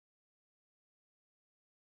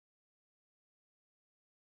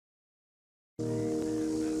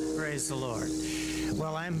Praise the Lord.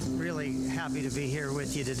 Well, I'm really happy to be here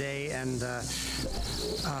with you today, and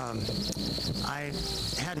I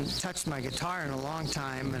hadn't touched my guitar in a long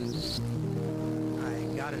time, and I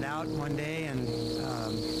got it out one day, and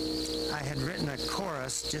I had written a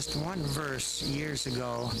chorus, just one verse, years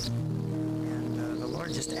ago, and the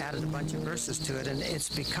Lord just added a bunch of verses to it, and it's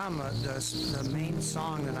become the main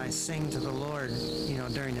song that I sing to the Lord,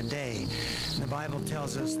 during the day. And the Bible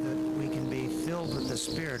tells us that we can be filled with the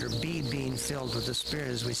Spirit, or be being filled with the Spirit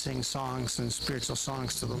as we sing songs and spiritual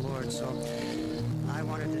songs to the Lord. So I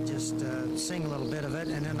wanted to just sing a little bit of it,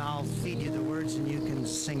 and then I'll feed you the words, and you can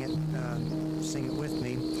sing it with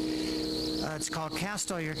me. It's called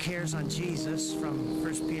Cast All Your Cares on Jesus, from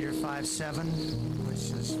 1 Peter 5:7,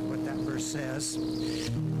 which is what that verse says.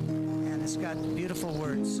 And it's got beautiful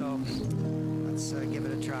words, so let's give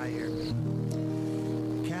it a try here.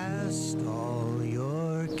 Cast all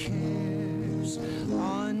your cares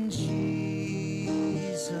on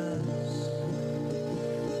Jesus.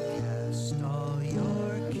 Cast all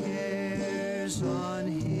your cares on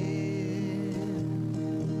Him.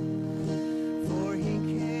 For He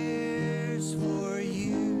cares for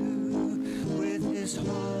you with His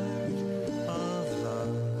heart of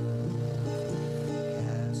love.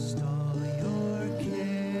 Cast all your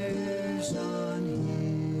cares on Him.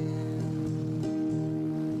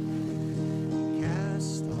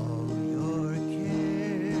 Cast all your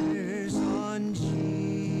cares on Jesus.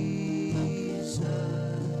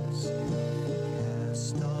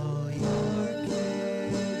 Cast all your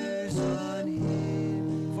cares on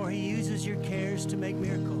Him. For He uses your cares to make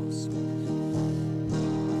miracles.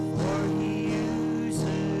 For He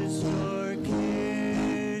uses your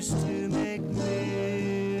cares to make miracles.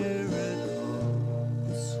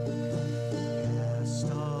 Cast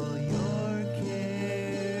all your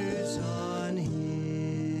cares on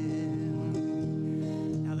Him.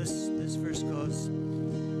 Now this verse goes,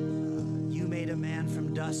 you made a man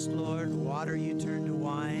from dust, Lord, water you turned to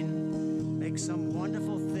wine. Make some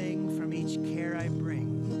wonderful thing from each care I bring.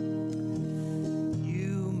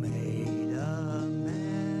 You made a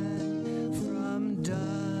man from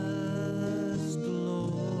dust,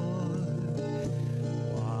 Lord.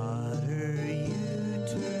 Water you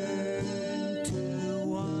turned to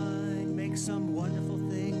wine. Make some wonderful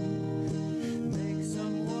thing. Make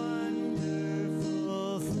some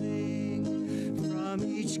wonderful thing from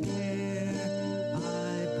each care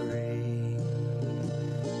I bring.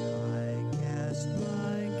 I cast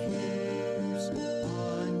my cares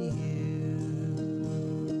on you.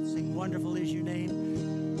 Sing, wonderful is your name.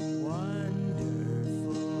 Wonderful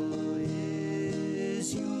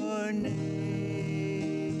is your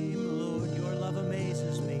name, Lord. Your love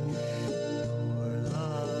amazes me. Your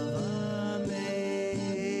love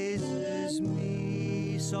amazes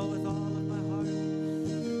me. So with all of my heart,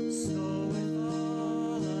 so with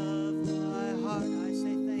all of my heart, I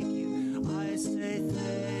say thank you. I say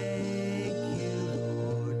thank you,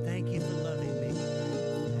 Lord. Thank you for loving me.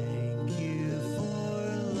 Thank you for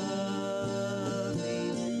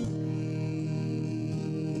loving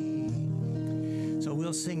me. So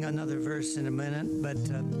we'll sing another verse in a minute, but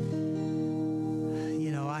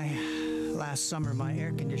last summer my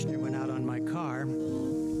air conditioner went out on my car.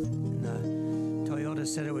 And, Toyota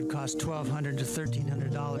said it would cost $1,200 to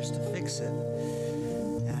 $1,300 to fix it,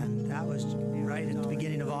 and that was right at the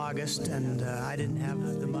beginning of August, and I didn't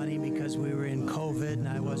have the money because we were in COVID and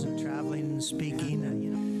I wasn't traveling and speaking,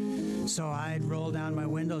 and so I'd roll down my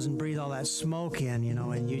windows and breathe all that smoke in.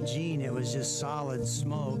 In Eugene it was just solid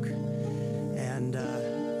smoke, and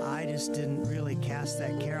I just didn't really cast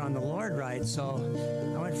that care on the Lord right. So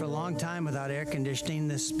I went for a long time without air conditioning.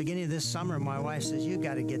 This beginning of this summer, my wife says, you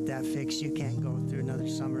got to get that fixed. You can't go through another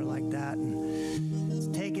summer like that.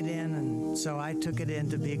 And take it in. And so I took it in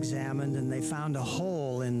to be examined, and they found a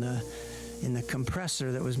hole in the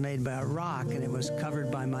compressor that was made by a rock, and it was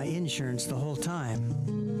covered by my insurance the whole time.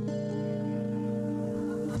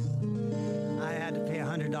 I had to pay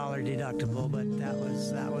 $100 deductible, but that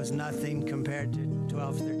was nothing compared to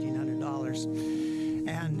 $1,200–$1,300.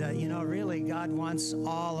 And, really, God wants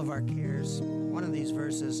all of our cares. One of these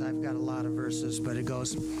verses, I've got a lot of verses, but it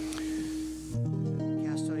goes,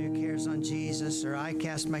 cast all your cares on Jesus, or I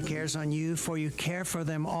cast my cares on you, for you care for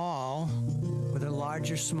them all, whether large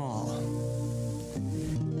or small.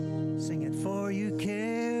 Sing it. For you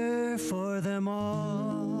care for them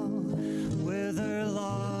all, whether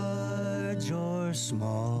large or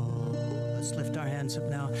small. Let's lift our hands up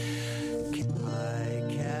now. I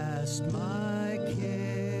cast my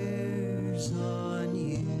cares on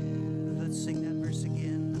you. Let's sing that verse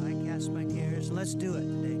again. I cast my cares. Let's do it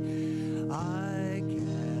today. I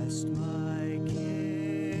cast my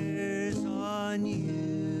cares on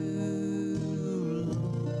you, Lord.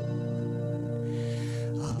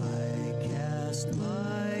 I cast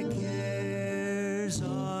my cares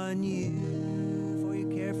on you, for you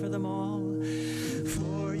care for them all.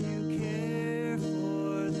 For you care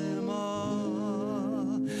for them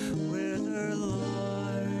all, whether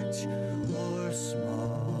large or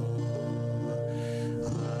small.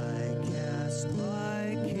 I cast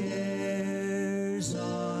my cares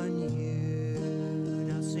on you.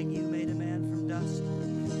 Now sing, you made a man from dust.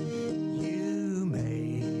 You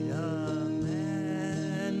made a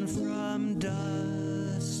man from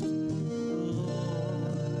dust,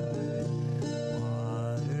 Lord.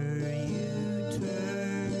 Water you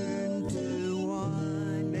turn to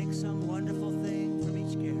wine. Make some wonderful thing from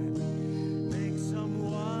each care. Make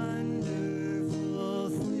some wonderful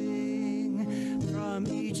thing from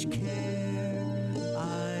each care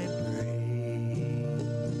I bring.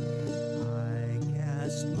 I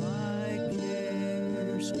cast my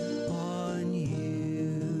cares on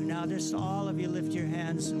you. Now just all of you lift your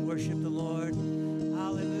hands and worship the Lord.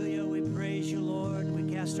 Hallelujah. We praise you, Lord. We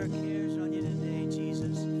cast our cares on you today,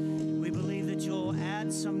 Jesus. We believe that you'll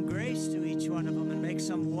add some grace to each one of them and make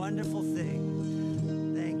some wonderful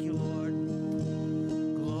thing. Thank you, Lord.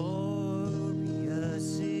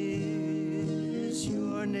 Glorious is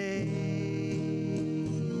your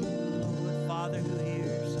name, Lord. Father who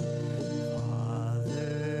hears,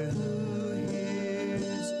 Father who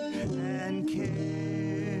hears and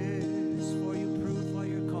cares. For you prove why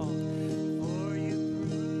you're called. For you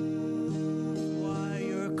prove why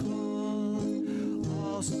you're called.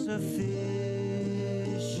 All sufficient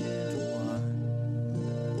one.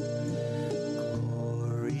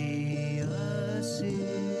 Glorious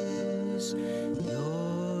is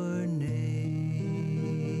your name.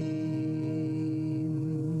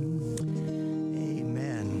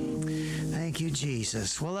 Amen. Thank you,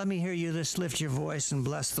 Jesus. Well, let me hear you just lift your voice and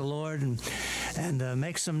bless the Lord and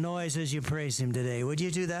make some noise as you praise him today. Would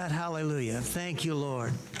you do that? Hallelujah. Thank you,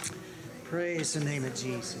 Lord. Praise the name of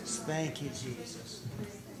Jesus. Thank you, Jesus.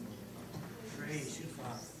 Praise you,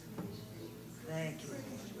 Father. Thank you, Lord.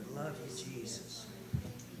 We love you, Jesus.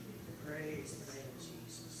 Praise the name of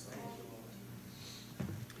Jesus. Thank you,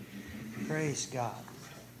 Lord. Praise God.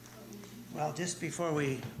 Well, just before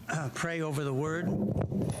we pray over the word,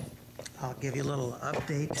 I'll give you a little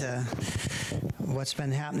update what's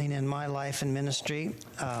been happening in my life and ministry.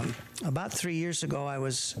 About 3 years ago,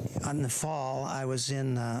 in the fall, I was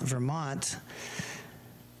in Vermont,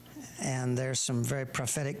 and there's some very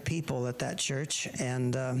prophetic people at that church,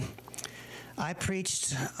 and I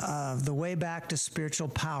preached the way back to spiritual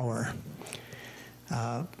power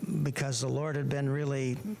because the Lord had been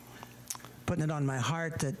really putting it on my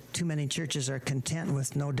heart that too many churches are content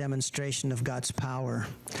with no demonstration of God's power,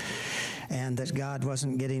 and that God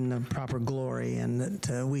wasn't getting the proper glory, and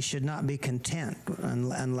that we should not be content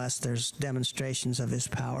unless there's demonstrations of his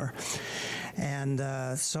power. And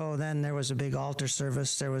so then there was a big altar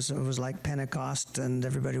service. It was like Pentecost, and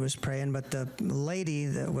everybody was praying, but the lady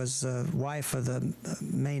that was the wife of the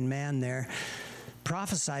main man there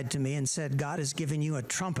prophesied to me and said, God has given you a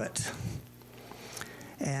trumpet.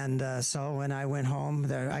 And so when I went home,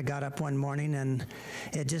 I got up one morning and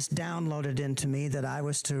it just downloaded into me that I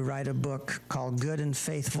was to write a book called Good and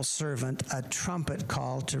Faithful Servant, a trumpet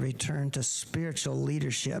call to return to spiritual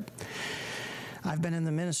leadership. I've been in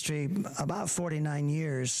the ministry about 49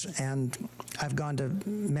 years, and I've gone to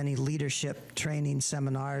many leadership training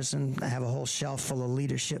seminars, and I have a whole shelf full of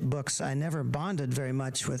leadership books. I never bonded very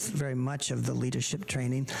much with very much of the leadership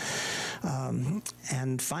training.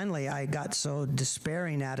 And finally, I got so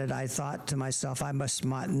despairing at it, I thought to myself, I must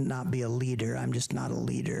not be a leader. I'm just not a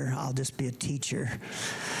leader. I'll just be a teacher.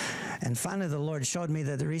 And finally, the Lord showed me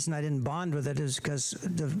that the reason I didn't bond with it is because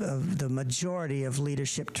the majority of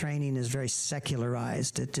leadership training is very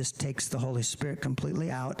secularized. It just takes the Holy Spirit completely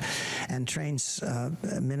out and trains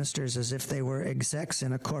ministers as if they were execs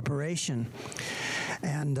in a corporation.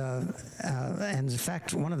 And in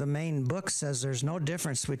fact, one of the main books says there's no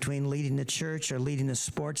difference between leading a church or leading a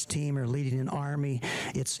sports team or leading an army.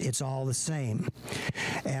 It's all the same.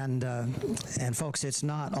 And folks, it's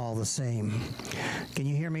not all the same. Can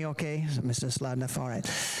you hear me okay? Is this loud enough? All right.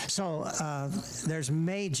 So there's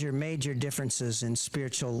major differences in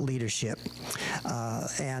spiritual leadership.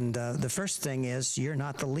 And the first thing is you're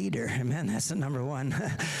not the leader. Amen. That's the number one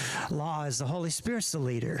law, is the Holy Spirit's the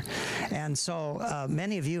leader. And so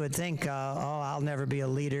many of you would think, oh, I'll never be a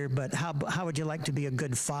leader, but how would you like to be a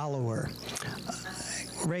good follower?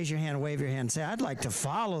 raise your hand, wave your hand, say, I'd like to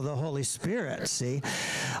follow the Holy Spirit, see?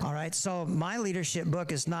 All right, so my leadership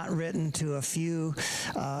book is not written to a few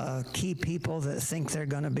key people that think they're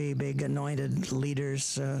going to be big anointed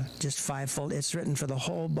leaders, just fivefold. It's written for the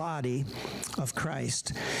whole body of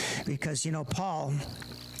Christ. Because, you know, Paul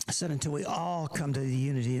said, until we all come to the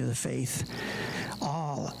unity of the faith,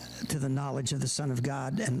 all to the knowledge of the Son of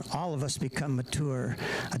God, and all of us become mature,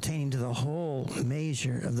 attaining to the whole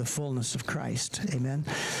measure of the fullness of Christ. Amen.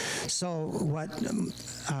 So what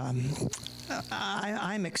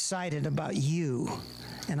I'm excited about you.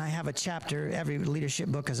 And I have a chapter, every leadership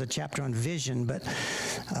book has a chapter on vision, but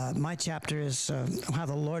my chapter is how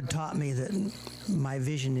the Lord taught me that my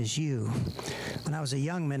vision is you. When I was a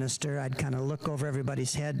young minister, I'd kind of look over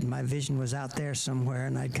everybody's head, and my vision was out there somewhere,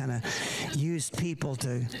 and I'd kind of use people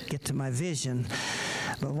to get to my vision.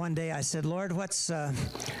 But one day I said, Lord, what's going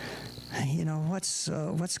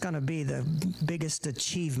to be the biggest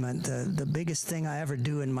achievement, the biggest thing I ever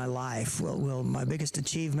do in my life? Will my biggest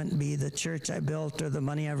achievement be the church I built, or the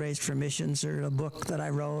money I raised for missions, or a book that I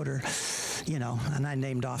wrote, or, and I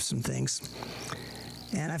named off some things.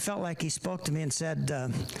 And I felt like he spoke to me and said,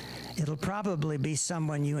 it'll probably be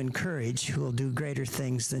someone you encourage who will do greater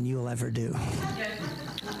things than you'll ever do.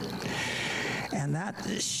 And that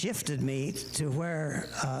shifted me to where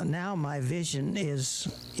now my vision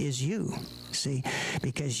is you, see,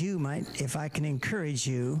 because you might, if I can encourage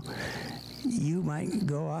you, you might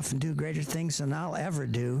go off and do greater things than I'll ever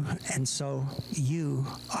do, and so you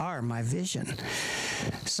are my vision.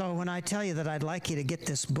 So when I tell you that I'd like you to get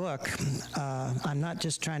this book, I'm not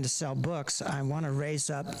just trying to sell books. I want to raise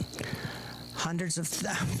up hundreds of,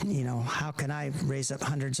 how can I raise up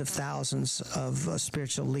hundreds of thousands of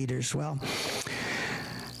spiritual leaders? Well,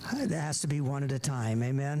 it has to be one at a time,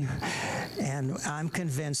 amen? And I'm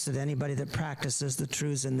convinced that anybody that practices the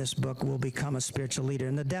truths in this book will become a spiritual leader.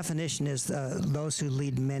 And the definition is those who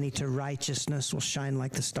lead many to righteousness will shine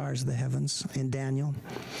like the stars of the heavens in Daniel.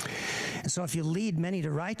 And so if you lead many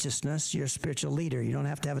to righteousness, you're a spiritual leader. You don't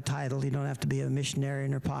have to have a title. You don't have to be a missionary,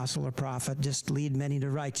 an apostle, or prophet. Just lead many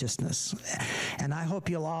to righteousness. And I hope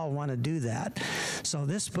you'll all want to do that. So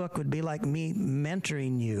this book would be like me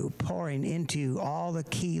mentoring you, pouring into you all the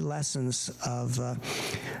key lessons of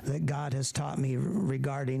that God has taught me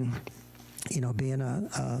regarding, being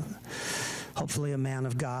hopefully a man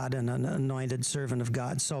of God and an anointed servant of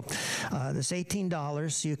God. So this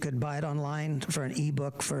 $18, you could buy it online for an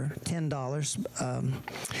ebook for $10.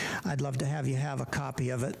 I'd love to have you have a copy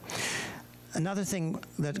of it. Another thing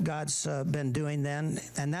that God's been doing then,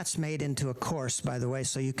 and that's made into a course, by the way,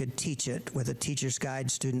 so you could teach it with a teacher's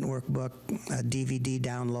guide, student workbook, a DVD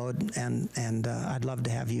download, and I'd love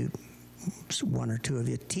to have you, one or two of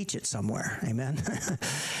you, teach it somewhere. Amen.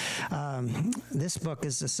 This book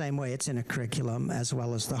is the same way. It's in a curriculum as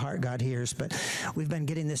well as The Heart God Hears, but we've been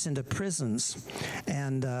getting this into prisons,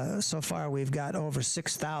 and so far we've got over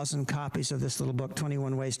 6,000 copies of this little book,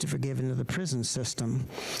 21 Ways to Forgive, into the prison system.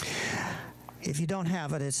 If you don't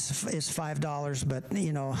have it, it's $5, but,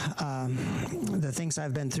 the things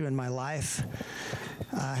I've been through in my life,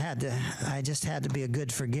 I just had to be a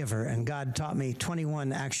good forgiver, and God taught me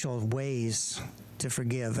 21 actual ways to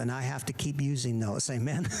forgive, and I have to keep using those.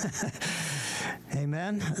 Amen.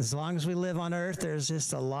 Amen. As long as we live on earth, there's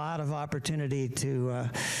just a lot of opportunity to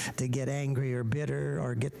get angry or bitter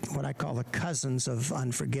or get what I call the cousins of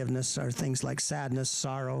unforgiveness, or things like sadness,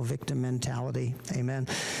 sorrow, victim mentality. Amen.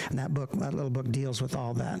 And that little book deals with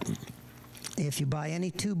all that. If you buy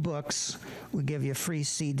any 2 books, we give you a free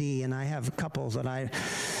CD, and I have a couple that I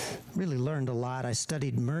really learned a lot. I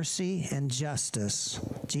studied mercy and justice.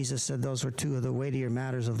 Jesus said those were 2 of the weightier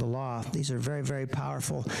matters of the law. These are very, very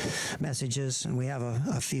powerful messages, and we have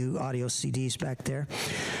a few audio CDs back there.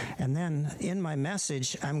 And then in my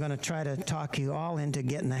message, I'm going to try to talk you all into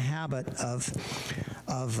getting the habit of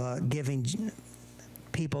giving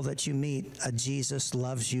people that you meet a Jesus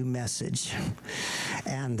loves you message.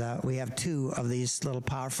 And we have 2 of these little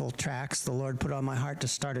powerful tracts. The Lord put on my heart to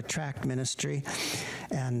start a tract ministry,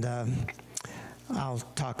 and I'll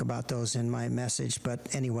talk about those in my message.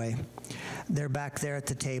 But anyway, they're back there at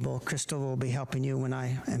the table. Crystal will be helping you when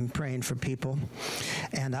I am praying for people.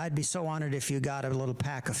 And I'd be so honored if you got a little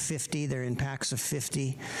pack of 50. They're in packs of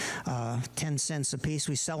 50, 10 cents a piece.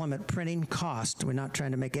 We sell them at printing cost. We're not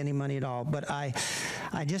trying to make any money at all. But I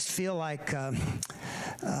just feel like, well,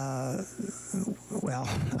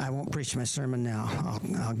 I won't preach my sermon now.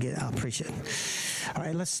 I'll preach it. All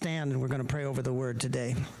right, let's stand, and we're going to pray over the word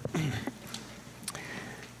today.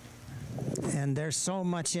 And there's so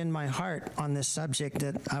much in my heart on this subject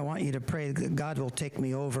that I want you to pray that God will take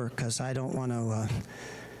me over, because I don't want to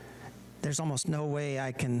There's almost no way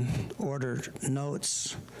I can order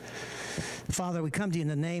notes. Father, we come to you in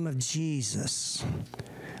the name of Jesus.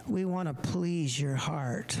 We want to please your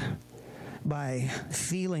heart by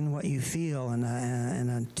feeling what you feel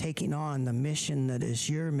and taking on the mission that is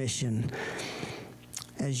your mission.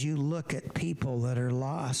 As you look at people that are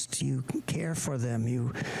lost, you care for them.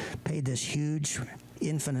 You paid this huge,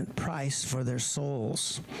 infinite price for their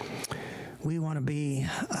souls. We want to be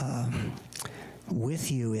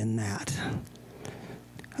with you in that,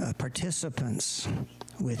 participants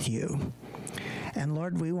with you. And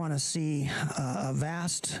Lord, we want to see a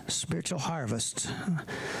vast spiritual harvest,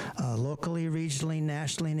 locally, regionally,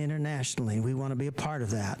 nationally, and internationally. We want to be a part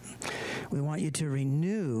of that. We want you to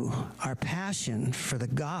renew our passion for the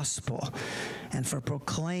gospel and for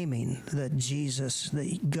proclaiming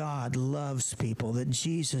that God loves people, that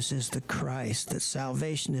Jesus is the Christ, that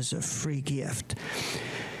salvation is a free gift.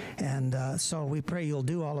 And so we pray you'll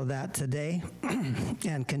do all of that today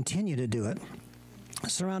and continue to do it.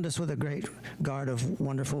 Surround us with a great guard of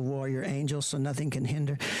wonderful warrior angels so nothing can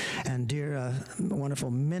hinder, and dear wonderful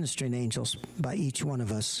ministering angels by each one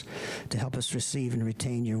of us to help us receive and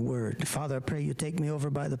retain your word. Father, I pray you take me over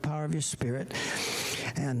by the power of your Spirit,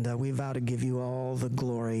 and we vow to give you all the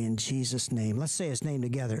glory in Jesus' name. Let's say his name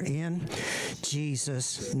together. In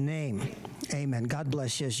Jesus' name, amen. God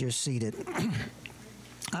bless you as you're seated.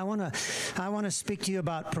 I want to speak to you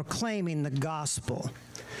about proclaiming the gospel.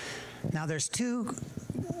 Now, there's two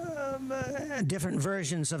different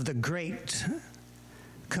versions of the Great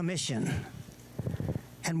Commission.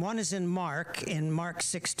 And one is in Mark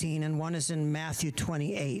 16, and one is in Matthew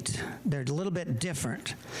 28. They're a little bit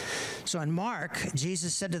different. So in Mark,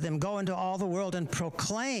 Jesus said to them, "Go into all the world and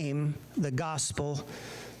proclaim the gospel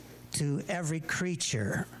to every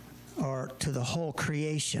creature," or to the whole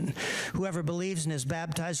creation. "Whoever believes and is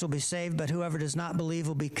baptized will be saved, but whoever does not believe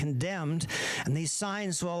will be condemned. And these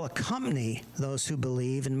signs will accompany those who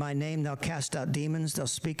believe. In my name they'll cast out demons, they'll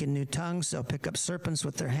speak in new tongues, they'll pick up serpents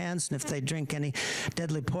with their hands, and if they drink any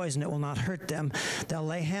deadly poison, it will not hurt them. They'll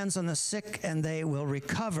lay hands on the sick, and they will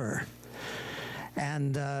recover."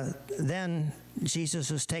 And then Jesus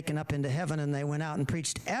was taken up into heaven, and they went out and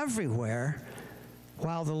preached everywhere,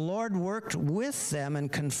 while the Lord worked with them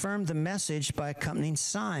and confirmed the message by accompanying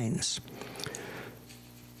signs.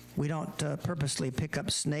 We don't purposely pick up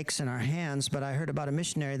snakes in our hands, but I heard about a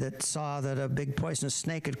missionary that saw that a big poisonous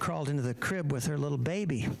snake had crawled into the crib with her little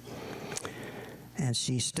baby. And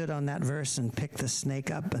she stood on that verse and picked the snake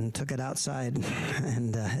up and took it outside,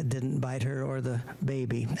 and it didn't bite her or the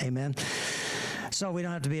baby. Amen. So we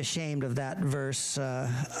don't have to be ashamed of that verse,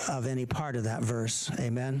 of any part of that verse.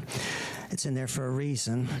 Amen. It's in there for a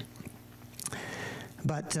reason.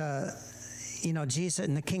 But, Jesus,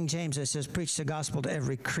 in the King James, it says, preach the gospel to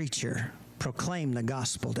every creature. Proclaim the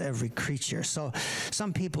gospel to every creature. So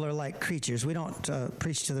some people are like creatures. We don't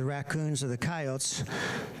preach to the raccoons or the coyotes.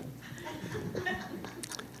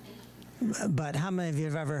 But how many of you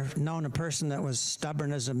have ever known a person that was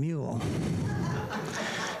stubborn as a mule?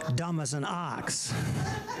 Dumb as an ox,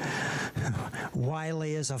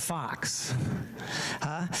 wily as a fox.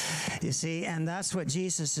 You see, and that's what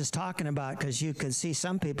Jesus is talking about, because you can see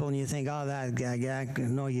some people and you think, oh, that guy,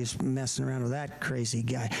 no use messing around with that crazy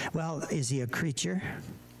guy. Well, is he a creature?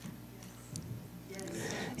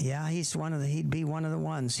 Yeah, he'd be one of the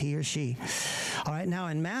ones, he or she. All right, now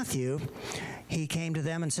in Matthew, he came to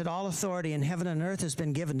them and said, "All authority in heaven and earth has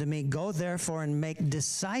been given to me. Go therefore and make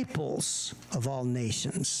disciples of all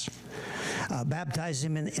nations. Baptize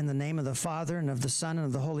them in the name of the Father and of the Son and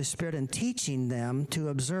of the Holy Spirit, and teaching them to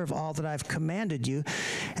observe all that I've commanded you.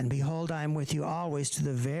 And behold, I am with you always to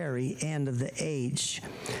the very end of the age."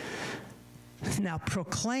 Now,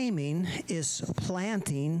 proclaiming is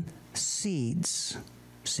planting seeds.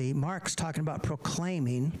 See, Mark's talking about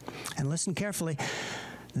proclaiming, and listen carefully,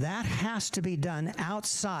 that has to be done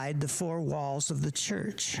outside the four walls of the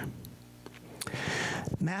church.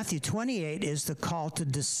 Matthew 28 is the call to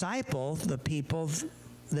disciple the people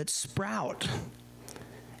that sprout.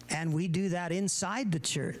 And we do that inside the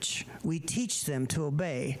church. We teach them to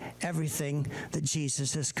obey everything that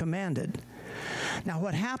Jesus has commanded. Now,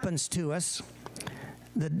 what happens to us,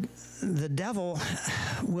 the devil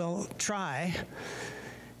will try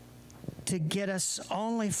to get us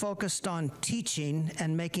only focused on teaching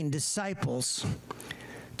and making disciples,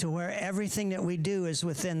 to where everything that we do is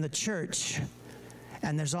within the church,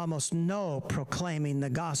 and there's almost no proclaiming the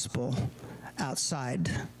gospel outside.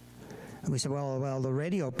 And we say, well, the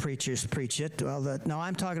radio preachers preach it. Well, no,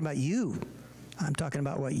 I'm talking about you. I'm talking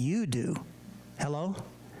about what you do. Hello?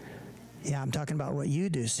 Yeah, I'm talking about what you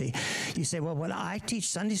do. See, you say, well, when I teach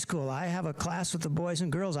Sunday school, I have a class with the boys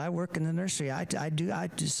and girls. I work in the nursery. I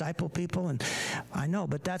disciple people, and I know,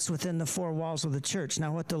 but that's within the four walls of the church.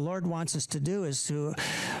 Now, what the Lord wants us to do is to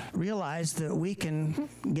realize that we can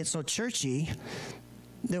get so churchy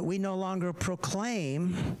that we no longer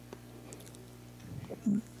proclaim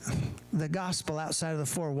the gospel outside of the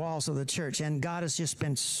four walls of the church. And God has just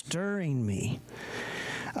been stirring me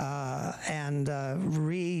and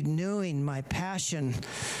renewing my passion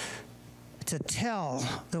to tell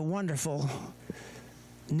the wonderful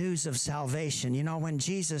news of salvation. You know, when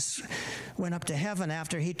Jesus went up to heaven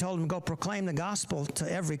after he told them to go proclaim the gospel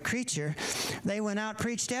to every creature, they went out,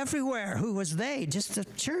 preached everywhere. Who was they? Just the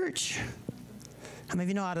church. How many of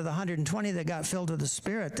you know out of the 120 that got filled with the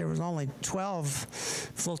Spirit, there was only 12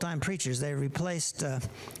 full-time preachers. They replaced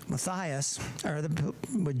Matthias, or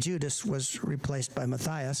Judas was replaced by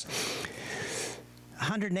Matthias.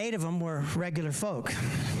 108 of them were regular folk.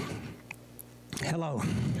 Hello.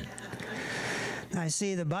 I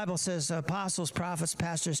see the Bible says apostles, prophets,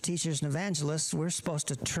 pastors, teachers, and evangelists, we're supposed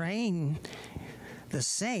to train the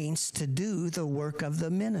saints to do the work of the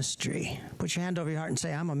ministry. Put your hand over your heart and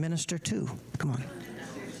say, I'm a minister too. Come on.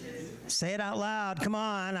 Say it out loud. Come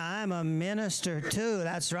on. I'm a minister too.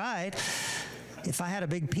 That's right. If I had a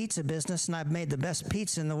big pizza business and I've made the best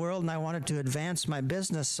pizza in the world and I wanted to advance my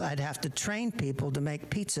business, I'd have to train people to make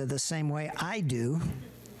pizza the same way I do.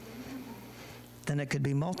 Then it could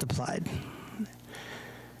be multiplied.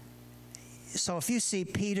 So if you see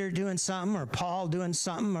Peter doing something or Paul doing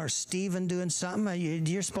something or Stephen doing something,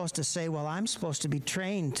 you're supposed to say, well, I'm supposed to be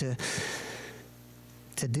trained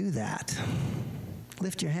to do that.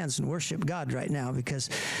 Lift your hands and worship God right now, because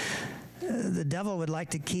the devil would like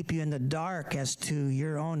to keep you in the dark as to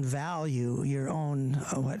your own value, your own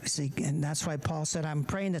and that's why Paul said, I'm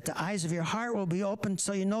praying that the eyes of your heart will be opened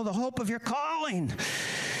so you know the hope of your calling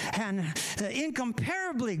and the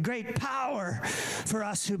incomparably great power for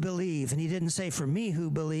us who believe. And he didn't say for me who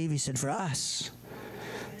believe, he said for us.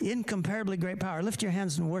 Incomparably great power. Lift your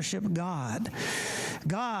hands and worship God.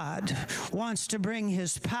 God wants to bring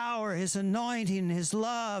his power, his anointing, his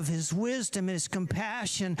love, his wisdom, his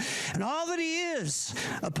compassion, and all that he is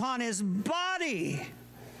upon his body.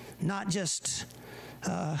 Not just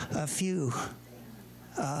a few,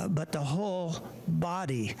 but the whole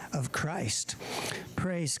body of Christ.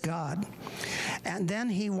 Praise God. And then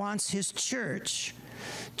he wants his church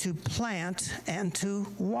to plant and to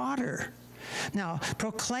water. Now,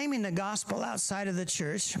 proclaiming the gospel outside of the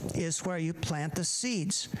church is where you plant the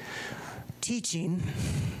seeds. Teaching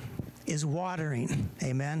is watering.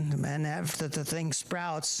 Amen. And after the thing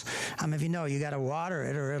sprouts, how many of you know you got to water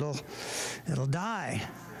it or it'll die,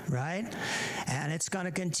 right? And it's going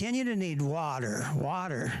to continue to need water.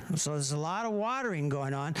 So there's a lot of watering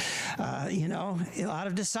going on. A lot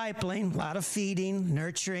of discipling, a lot of feeding,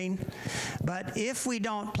 nurturing. But if we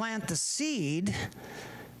don't plant the seed,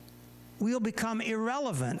 we'll become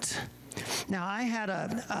irrelevant. Now, I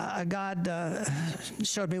had God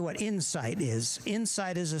showed me what insight is.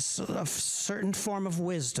 Insight is a certain form of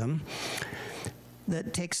wisdom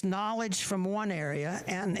that takes knowledge from one area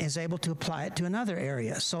and is able to apply it to another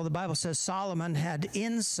area. So the Bible says Solomon had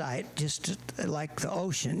insight just like the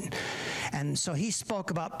ocean. And so he spoke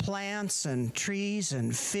about plants and trees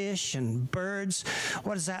and fish and birds.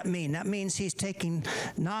 What does that mean? That means he's taking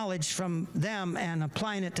knowledge from them and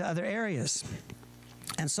applying it to other areas.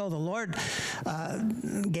 And so the Lord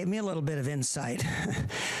gave me a little bit of insight.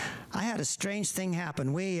 I had a strange thing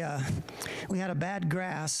happen. We had a bad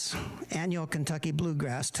grass, annual Kentucky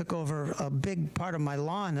bluegrass, took over a big part of my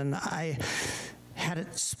lawn, and I had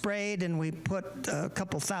it sprayed, and we put a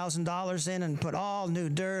couple $1,000s in and put all new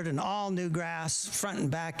dirt and all new grass, front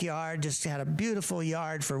and backyard, just had a beautiful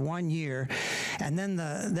yard for 1 year. And then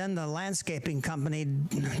the landscaping company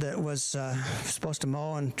that was supposed to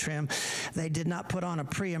mow and trim, they did not put on a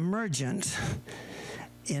pre-emergent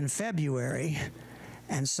in February.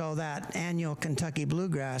 And so that annual Kentucky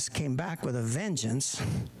bluegrass came back with a vengeance.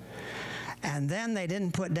 And then they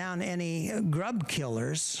didn't put down any grub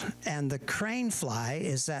killers, and the crane fly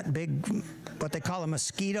is that big, what they call a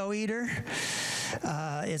mosquito eater.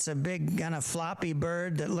 It's a big kind of floppy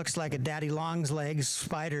bird that looks like a daddy longlegs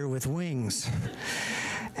spider with wings.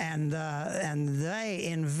 And they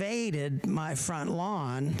invaded my front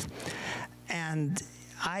lawn, and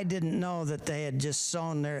I didn't know that they had just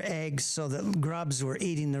sown their eggs so that grubs were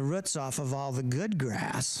eating the roots off of all the good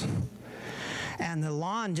grass. And the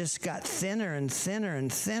lawn just got thinner and thinner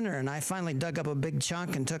and thinner. And I finally dug up a big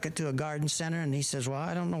chunk and took it to a garden center. And he says, well,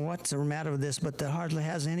 I don't know what's the matter with this, but it hardly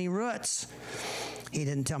has any roots. He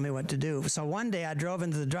didn't tell me what to do. So one day I drove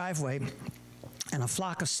into the driveway, and a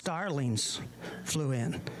flock of starlings flew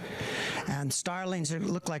in. And starlings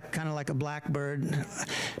look like kind of like a blackbird,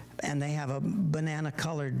 and they have a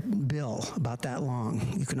banana-colored bill about that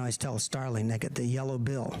long. You can always tell a starling. They get the yellow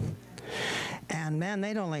bill. And man,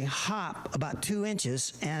 they'd only hop about 2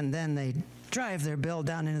 inches, and then they'd drive their bill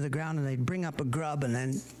down into the ground, and they'd bring up a grub and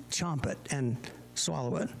then chomp it and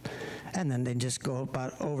swallow it. And then they'd just go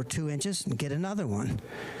about over 2 inches and get another one.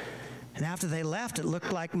 And after they left, it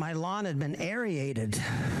looked like my lawn had been aerated.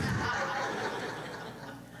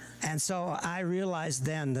 And so I realized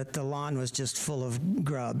then that the lawn was just full of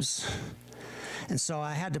grubs. And so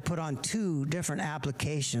I had to put on 2 different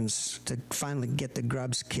applications to finally get the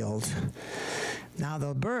grubs killed. Now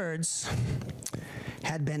the birds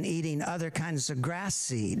had been eating other kinds of grass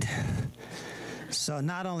seed. So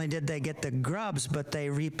not only did they get the grubs, but they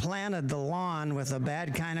replanted the lawn with a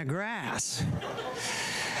bad kind of grass.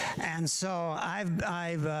 And so I've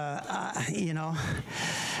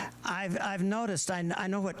noticed, I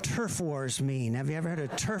know what turf wars mean. Have you ever heard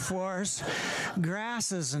of turf wars?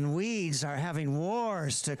 Grasses and weeds are having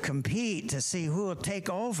wars to compete to see who will take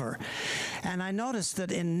over. And I noticed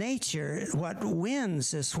that in nature, what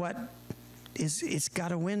wins is it's got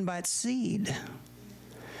to win by its seed.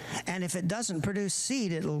 And if it doesn't produce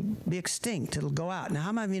seed, it'll be extinct. It'll go out. Now,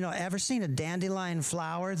 how many of you ever seen a dandelion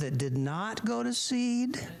flower that did not go to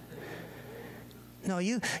seed? No,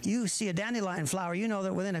 you see a dandelion flower, you know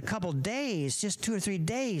that within a couple days, just 2 or 3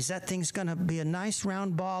 days, that thing's going to be a nice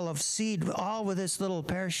round ball of seed, all with its little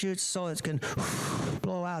parachutes, so it can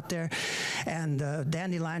blow out there. And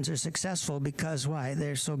dandelions are successful because, why?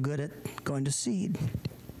 They're so good at going to seed.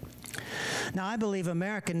 Now, I believe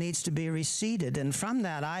America needs to be reseeded, and from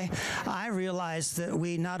that, I realized that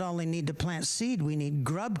we not only need to plant seed, we need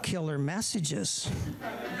grub killer messages.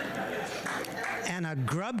 And a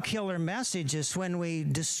grub killer message is when we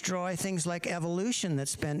destroy things like evolution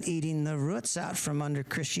that's been eating the roots out from under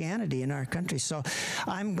Christianity in our country. So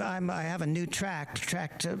I have a new tract.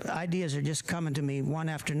 Ideas are just coming to me one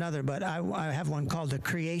after another, but I have one called the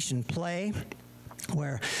Creation Play,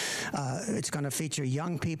 where it's going to feature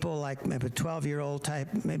young people, like maybe a 12-year-old type,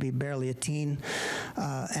 maybe barely a teen,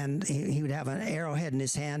 and he would have an arrowhead in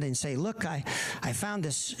his hand and say, look, I found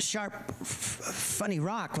this sharp, funny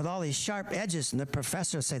rock with all these sharp edges, and the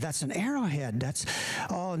professor would say, that's an arrowhead.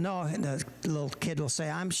 Oh no, and the little kid will say,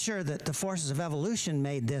 I'm sure that the forces of evolution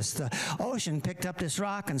made this. The ocean picked up this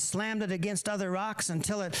rock and slammed it against other rocks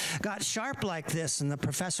until it got sharp like this, and the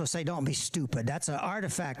professor will say, don't be stupid. That's an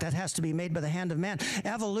artifact. That has to be made by the hand of man.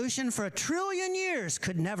 Evolution for 1 trillion years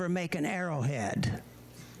could never make an arrowhead.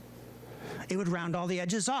 It would round all the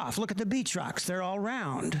edges off. Look at the beach rocks. They're all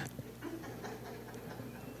round.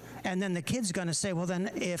 And then the kid's going to say, well,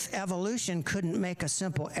 then if evolution couldn't make a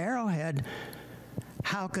simple arrowhead,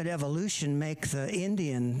 how could evolution make the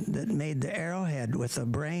Indian that made the arrowhead with a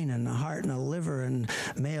brain and a heart and a liver and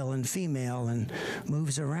male and female and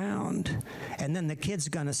moves around? And then the kid's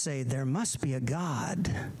going to say, there must be a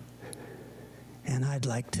God, and I'd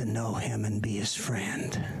like to know him and be his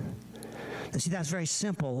friend. You see, that's very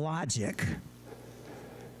simple logic,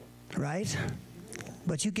 right?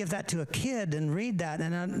 But you give that to a kid and read that,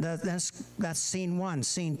 and that's scene 1.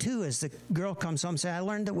 Scene 2 is the girl comes home and says, I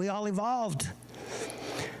learned that we all evolved.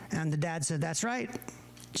 And the dad said, that's right.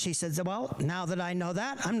 She said, well, now that I know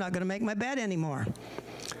that, I'm not going to make my bed anymore.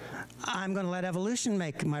 I'm going to let evolution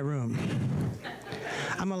make my room.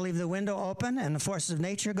 I'm going to leave the window open, and the forces of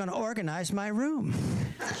nature are going to organize my room.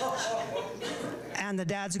 And the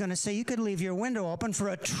dad's going to say, you could leave your window open for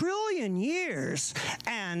 1 trillion years,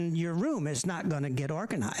 and your room is not going to get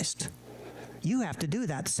organized. You have to do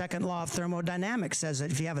that. The second law of thermodynamics says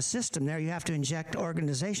that if you have a system there, you have to inject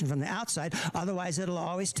organization from the outside. Otherwise, it'll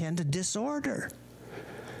always tend to disorder.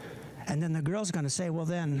 And then the girl's going to say, well,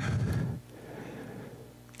 then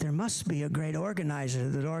there must be a great organizer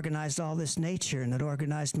that organized all this nature and that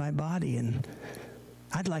organized my body, and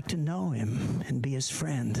I'd like to know him and be his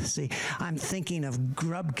friend. See, I'm thinking of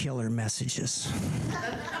grub killer messages.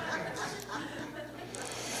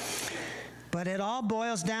 But it all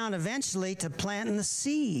boils down eventually to planting the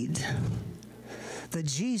seed that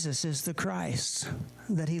Jesus is the Christ,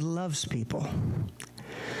 that he loves people.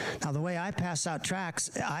 Now, the way I pass out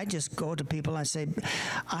tracts, I just go to people and I say,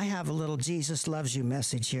 I have a little Jesus loves you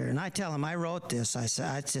message here. And I tell them I wrote this.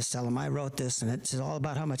 I just tell them I wrote this, and it's all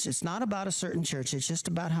about how much. It's not about a certain church. It's just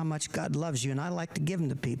about how much God loves you. And I like to give them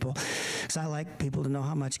to people because I like people to know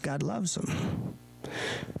how much God loves them.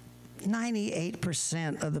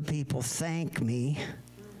 98% of the people thank me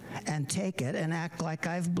and take it and act like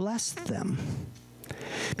I've blessed them.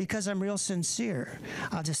 because I'm real sincere.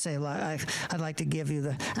 I'll just say, I'd like to give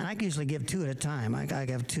you and I usually give 2 at a time. I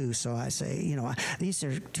give 2, so I say, these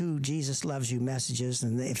are 2 Jesus loves you messages,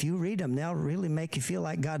 and if you read them, they'll really make you feel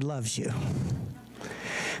like God loves you.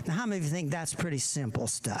 Now, how many of you think that's pretty simple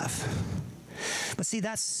stuff? But see,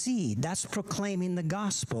 that's seed. That's proclaiming the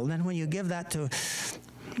gospel. And then when you give that to,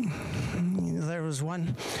 there was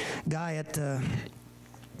one guy at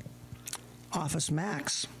Office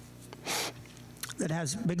Max that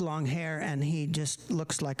has big long hair, and he just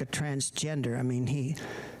looks like a transgender. I mean, he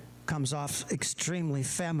comes off extremely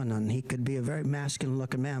feminine. He could be a very masculine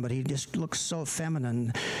looking man, but he just looks so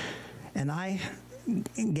feminine. And I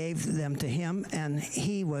gave them to him, and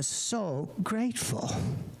he was so grateful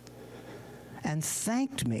and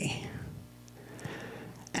thanked me.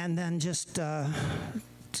 And then just, I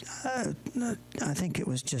think it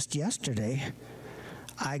was just yesterday,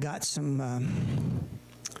 I got some,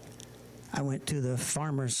 I went to the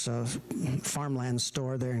farmer's farmland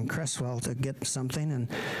store there in Cresswell to get something,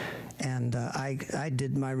 and I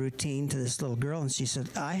did my routine to this little girl, and she said,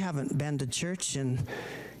 I haven't been to church in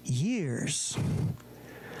years.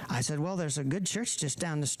 I said, well, there's a good church just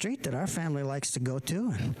down the street that our family likes to go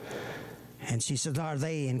to. And she said, are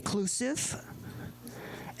they inclusive?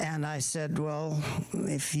 And I said, well,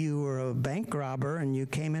 if you were a bank robber and you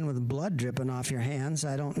came in with blood dripping off your hands,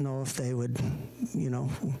 I don't know if they would,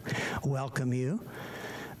 welcome you.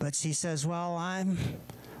 But she says, well,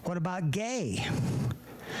 what about gay?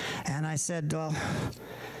 And I said, well,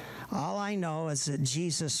 all I know is that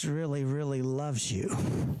Jesus really, really loves you.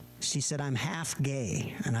 She said, I'm half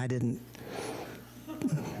gay. And I didn't,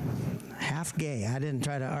 half gay. I didn't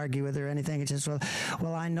try to argue with her or anything. It just,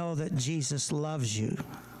 well, I know that Jesus loves you.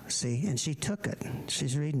 See? And she took it.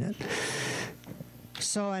 She's reading it.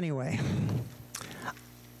 So anyway,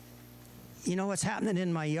 what's happening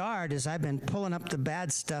in my yard is I've been pulling up the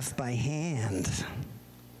bad stuff by hand.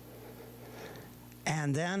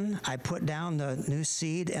 And then I put down the new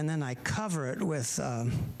seed, and then I cover it with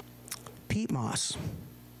peat moss.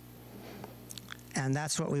 And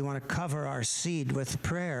that's what we want to cover our seed with,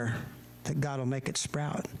 prayer that God will make it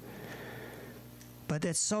sprout. But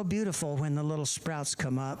it's so beautiful when the little sprouts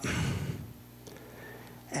come up.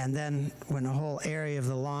 And then when the whole area of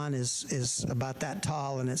the lawn is about that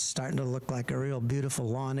tall and it's starting to look like a real beautiful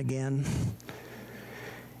lawn again.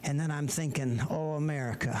 And then I'm thinking, oh,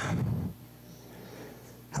 America.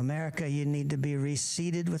 America, you need to be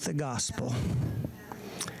reseeded with the gospel.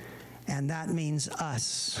 And that means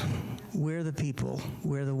us. We're the people.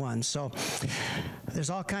 We're the ones. So there's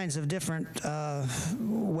all kinds of different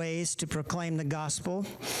ways to proclaim the gospel.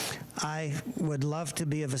 I would love to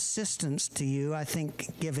be of assistance to you. I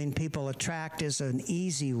think giving people a tract is an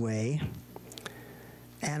easy way.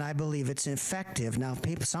 And I believe it's effective. Now,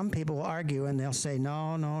 some people will argue and they'll say,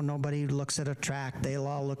 no, nobody looks at a tract. They'll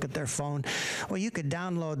all look at their phone. Well, you could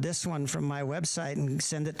download this one from my website and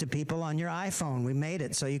send it to people on your iPhone. We made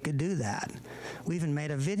it so you could do that. We even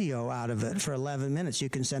made a video out of it for 11 minutes. You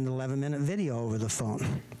can send an 11-minute video over the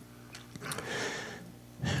phone.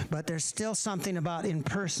 But there's still something about in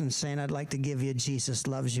person saying, I'd like to give you a Jesus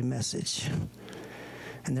loves you message.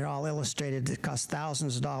 And they're all illustrated. It costs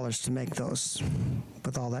thousands of dollars to make those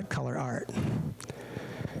with all that color art.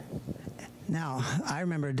 Now, I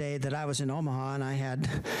remember a day that I was in Omaha, and I had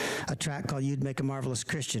a tract called You'd Make a Marvelous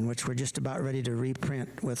Christian, which we're just about ready to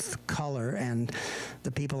reprint with color, and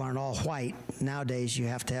the people aren't all white. Nowadays, you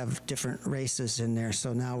have to have different races in there,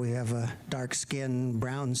 so now we have a dark skin,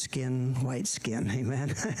 brown skin, white skin.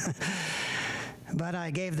 Amen. But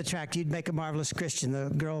I gave the tract, You'd Make a Marvelous Christian.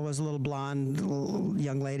 The girl was a little blonde, little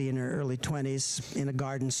young lady in her early 20s in a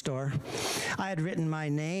garden store. I had written my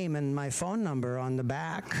name and my phone number on the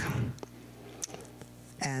back.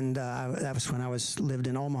 And that was when I lived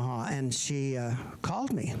in Omaha. And she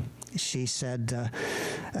called me. She said,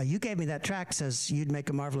 you gave me that tract, says You'd Make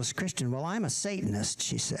a Marvelous Christian. Well, I'm a Satanist,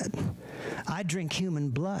 she said. I drink human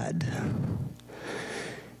blood.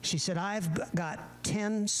 She said, I've got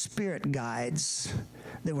 10 spirit guides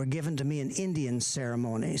that were given to me in Indian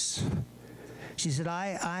ceremonies. She said,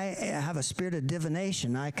 I have a spirit of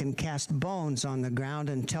divination. I can cast bones on the ground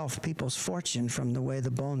and tell people's fortune from the way the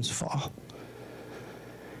bones fall.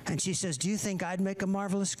 And she says, do you think I'd make a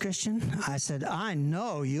marvelous Christian? I said, I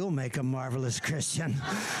know you'll make a marvelous Christian.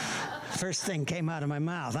 First thing came out of my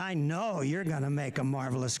mouth. I know you're going to make a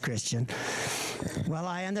marvelous Christian. Well,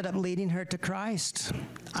 I ended up leading her to Christ.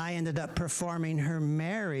 I ended up performing her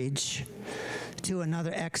marriage to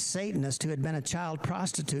another ex-Satanist who had been a child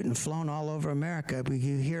prostitute and flown all over America.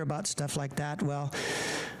 You hear about stuff like that. Well,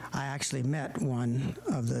 I actually met one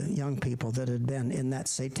of the young people that had been in that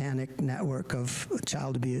satanic network of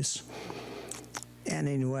child abuse. And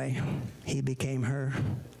anyway, he became her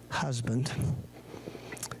husband.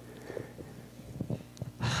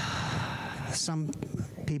 Some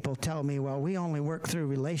people tell me, well, we only work through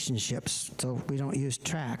relationships, so we don't use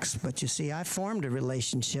tracks. But you see, I formed a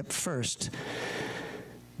relationship first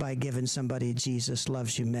by giving somebody a Jesus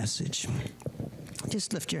loves you message.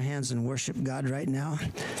 Just lift your hands and worship God right now.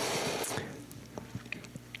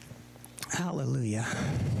 Hallelujah.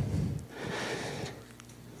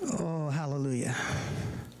 Oh, hallelujah.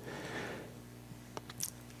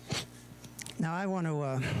 Now I want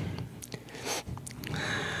to,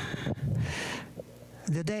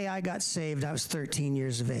 the day I got saved, I was 13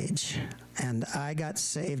 years of age. And I got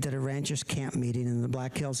saved at a rancher's camp meeting in the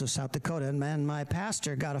Black Hills of South Dakota. And my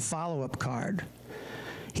pastor got a follow-up card.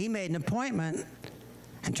 He made an appointment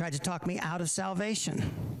and tried to talk me out of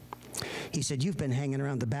salvation. He said, you've been hanging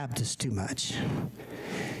around the Baptists too much.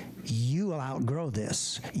 You will outgrow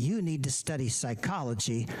this. You need to study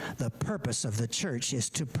psychology. The purpose of the church is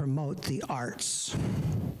to promote the arts.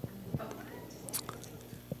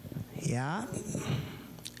 Yeah.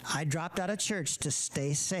 I dropped out of church to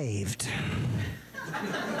stay saved.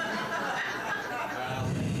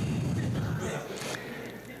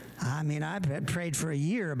 I mean, I had prayed for a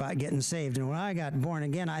year about getting saved, and when I got born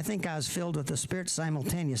again, I think I was filled with the Spirit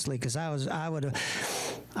simultaneously, because I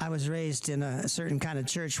was raised in a certain kind of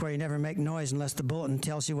church where you never make noise unless the bulletin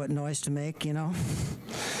tells you what noise to make, you know,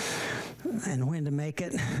 and when to make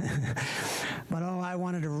it. But oh, I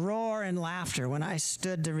wanted to roar in laughter. When I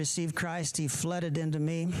stood to receive Christ, he flooded into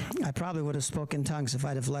me. I probably would have spoken in tongues if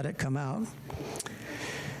I'd have let it come out.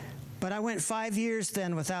 But I went 5 years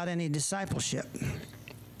then without any discipleship.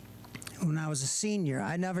 When I was a senior,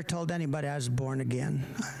 I never told anybody I was born again.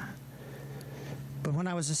 But when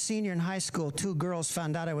I was a senior in high school, 2 girls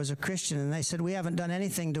found out I was a Christian, and they said, we haven't done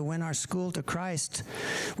anything to win our school to Christ.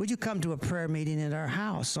 Would you come to a prayer meeting at our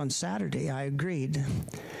house on Saturday? I agreed.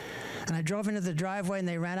 And I drove into the driveway, and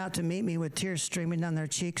they ran out to meet me with tears streaming down their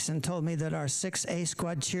cheeks and told me that our 6 A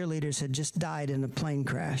squad cheerleaders had just died in a plane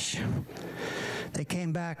crash. They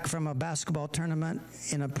came back from a basketball tournament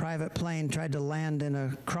in a private plane, tried to land in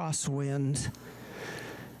a crosswind.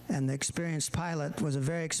 And the experienced pilot was a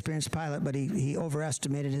very experienced pilot, but he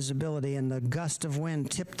overestimated his ability, and the gust of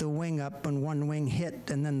wind tipped the wing up and one wing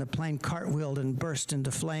hit, and then the plane cartwheeled and burst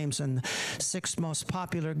into flames, and the 6 most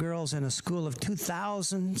popular girls in a school of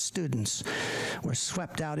 2,000 students were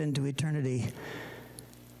swept out into eternity.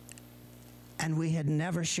 And we had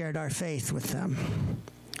never shared our faith with them.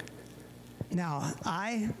 Now,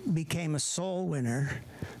 I became a soul winner,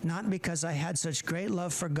 not because I had such great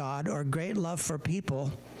love for God or great love for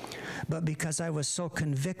people, but because I was so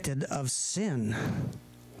convicted of sin.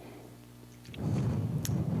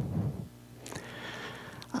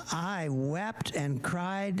 I wept and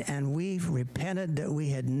cried, and we repented that we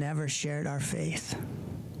had never shared our faith.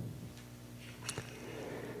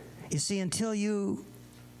 You see, until you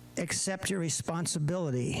accept your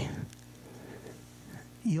responsibility,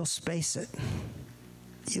 you'll space it.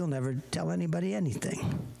 You'll never tell anybody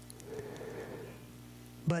anything.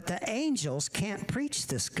 But the angels can't preach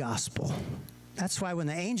this gospel. That's why when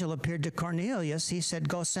the angel appeared to Cornelius, he said,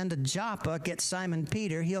 go send to Joppa, get Simon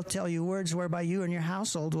Peter. He'll tell you words whereby you and your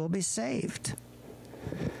household will be saved.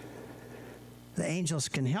 The angels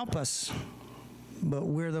can help us, but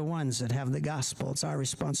we're the ones that have the gospel. It's our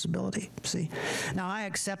responsibility, see? Now, I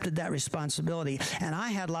accepted that responsibility, and I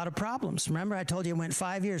had a lot of problems. Remember, I told you I went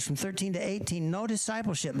 5 years, from 13 to 18, no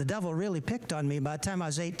discipleship. The devil really picked on me. By the time I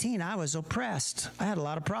was 18, I was oppressed. I had a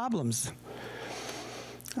lot of problems.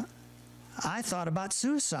 I thought about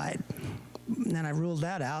suicide, and then I ruled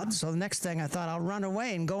that out. So the next thing I thought, I'll run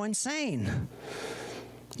away and go insane.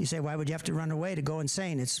 You say, why would you have to run away to go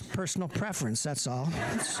insane? It's personal preference, that's all.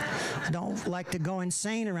 I don't like to go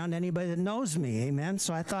insane around anybody that knows me, amen?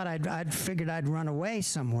 So I thought I'd figured I'd run away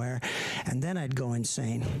somewhere, and then I'd go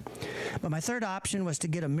insane. But my third option was to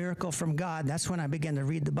get a miracle from God. That's when I began to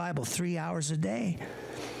read the Bible 3 hours a day.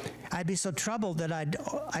 I'd be so troubled that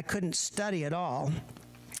I couldn't study at all.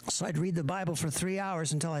 So I'd read the Bible for 3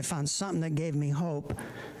 hours until I found something that gave me hope.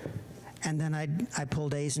 And then I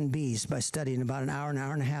pulled A's and B's by studying about an hour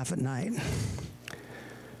and a half at night.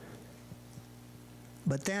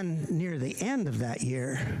 But then near the end of that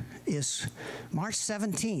year is March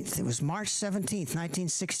 17th. It was March 17th,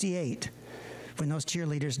 1968, when those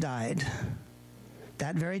cheerleaders died.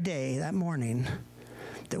 That very day, that morning,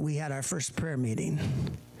 that we had our first prayer meeting.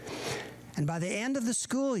 And by the end of the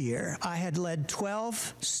school year, I had led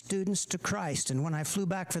 12 students to Christ. And when I flew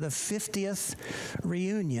back for the 50th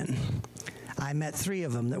reunion, I met 3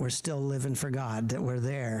 of them that were still living for God, that were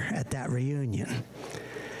there at that reunion.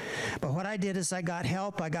 But what I did is I got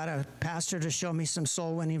help. I got a pastor to show me some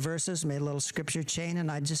soul-winning verses, made a little scripture chain, and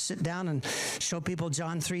I'd just sit down and show people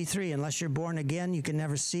John 3:3. Unless you're born again, you can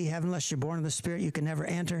never see heaven. Unless you're born of the Spirit, you can never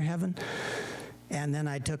enter heaven. And then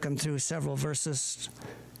I took them through several verses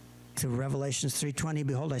to Revelations 3:20.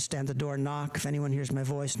 Behold, I stand at the door and knock. If anyone hears my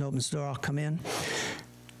voice and opens the door, I'll come in.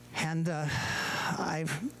 And I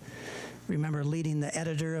remember leading the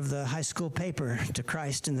editor of the high school paper to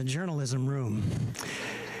Christ in the journalism room.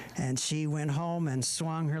 And she went home and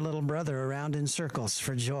swung her little brother around in circles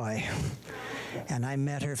for joy. And I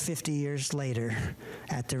met her 50 years later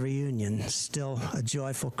at the reunion, still a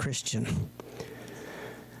joyful Christian.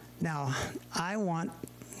 Now, I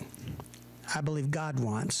believe God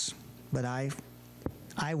wants, but I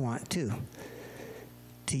want too,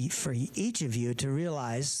 for each of you to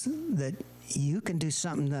realize that you can do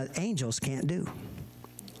something that angels can't do.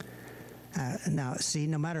 Now, see,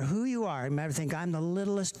 no matter who you are, you might think, I'm the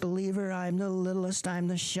littlest believer, I'm the littlest, I'm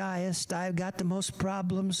the shyest, I've got the most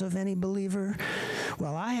problems of any believer.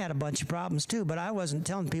 Well, I had a bunch of problems too, but I wasn't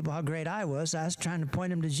telling people how great I was trying to point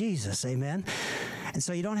them to Jesus, amen? And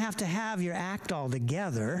so you don't have to have your act all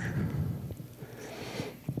together,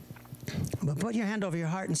 but put your hand over your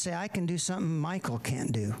heart and say, I can do something Michael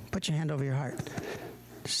can't do. Put your hand over your heart.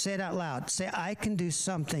 Say it out loud. Say, I can do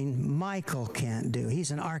something Michael can't do.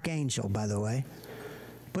 He's an archangel, by the way.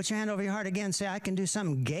 Put your hand over your heart again. Say, I can do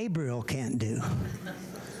something Gabriel can't do.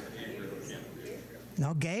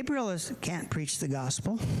 No, Gabriel can't preach the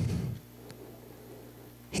gospel.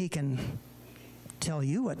 He can tell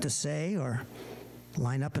you what to say or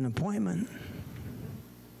line up an appointment.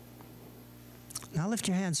 Now lift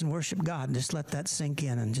your hands and worship God and just let that sink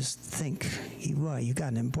in and just think, you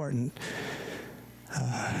got an important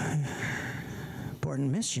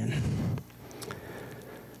mission.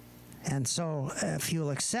 And so if you'll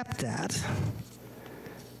accept that,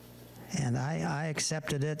 and I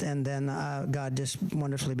accepted it, and then God just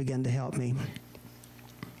wonderfully began to help me.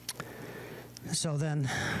 So then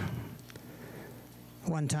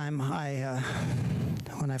one time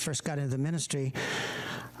when I first got into the ministry,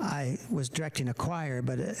 I was directing a choir,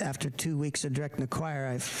 but after 2 weeks of directing a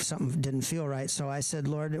choir, something didn't feel right. So I said,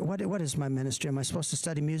 Lord, what is my ministry? Am I supposed to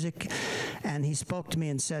study music? And he spoke to me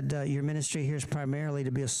and said, your ministry here is primarily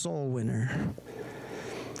to be a soul winner.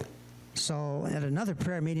 So at another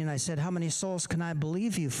prayer meeting, I said, how many souls can I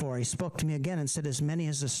believe you for? He spoke to me again and said, as many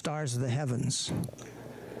as the stars of the heavens.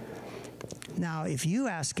 Now, if you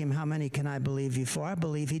ask him, how many can I believe you for? I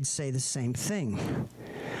believe he'd say the same thing.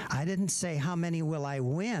 I didn't say, how many will I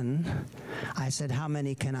win? I said, how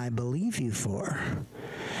many can I believe you for?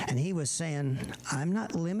 And he was saying, I'm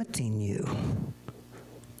not limiting you.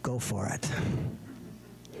 Go for it.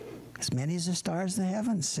 As many as the stars of the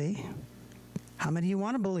heavens, see? How many do you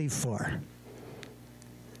want to believe for?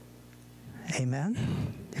 Amen?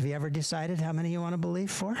 Have you ever decided how many you want to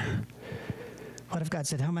believe for? What if God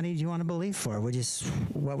said, how many do you want to believe for?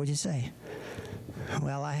 What would you say?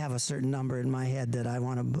 Well, I have a certain number in my head that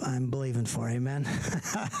I'm believing for, amen?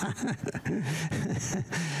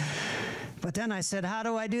 But then I said, how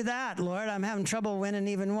do I do that, Lord? I'm having trouble winning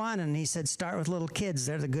even one. And he said, start with little kids.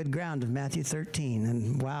 They're the good ground of Matthew 13.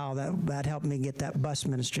 And wow, that helped me get that bus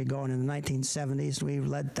ministry going in the 1970s. We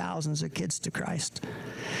led thousands of kids to Christ.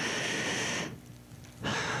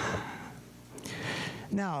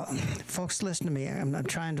 Now, folks, listen to me. I'm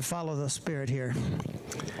trying to follow the Spirit here.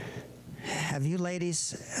 Have you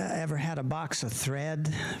ladies ever had a box of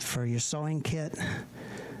thread for your sewing kit?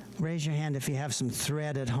 Raise your hand if you have some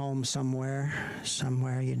thread at home somewhere.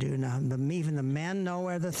 Somewhere you do. Now, even the men know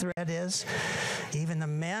where the thread is. Even the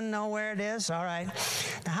men know where it is. All right.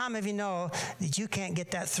 Now, how many of you know that you can't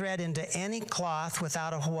get that thread into any cloth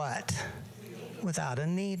without a what? Without a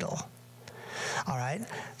needle. All right,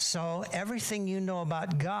 so everything you know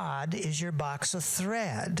about God is your box of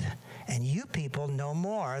thread. And you people know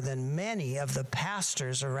more than many of the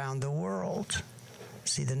pastors around the world.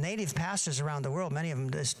 See, the native pastors around the world, many of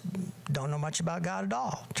them just don't know much about God at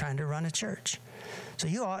all, trying to run a church. So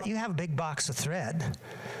you have a big box of thread,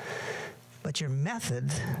 but your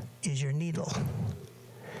method is your needle.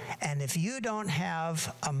 And if you don't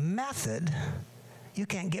have a method, you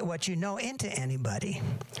can't get what you know into anybody.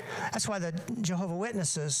 That's why the Jehovah's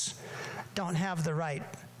Witnesses don't have the right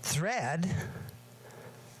thread,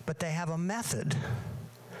 but they have a method.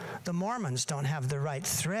 The Mormons don't have the right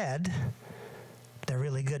thread. They're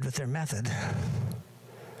really good with their method.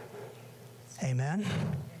 Amen?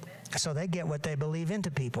 So they get what they believe into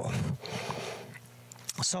people.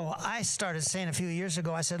 So I started saying a few years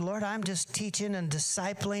ago, I said, Lord, I'm just teaching and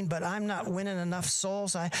discipling, but I'm not winning enough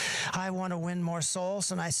souls. I want to win more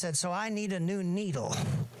souls. And I said, so I need a new needle.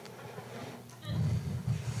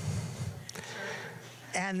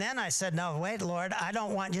 And then I said, no, wait, Lord, I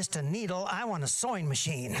don't want just a needle. I want a sewing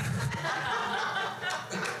machine.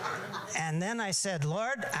 And then I said,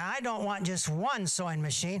 Lord, I don't want just one sewing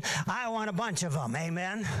machine. I want a bunch of them.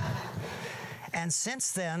 Amen. And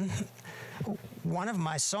since then, one of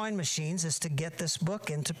my sewing machines is to get this book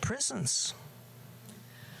into prisons.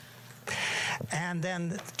 And then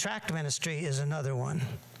the tract ministry is another one.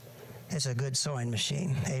 It's a good sewing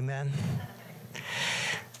machine. Amen.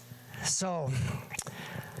 So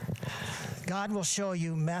God will show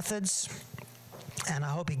you methods, and I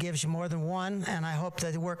hope he gives you more than one, and I hope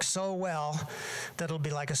that it works so well that it'll be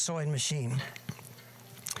like a sewing machine.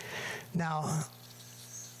 Now,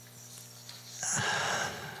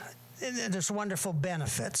 there's wonderful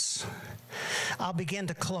benefits. I'll begin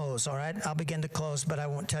to close, all right? I'll begin to close, but I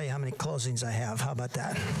won't tell you how many closings I have. How about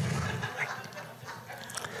that?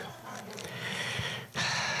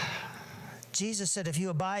 Jesus said, if you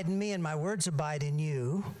abide in me and my words abide in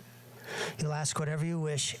you, you'll ask whatever you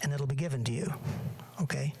wish and it'll be given to you.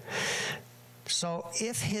 Okay? So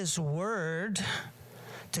if his word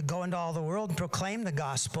to go into all the world and proclaim the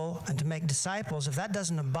gospel and to make disciples, if that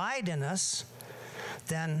doesn't abide in us,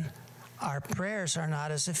 then our prayers are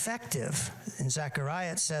not as effective. In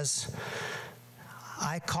Zechariah it says,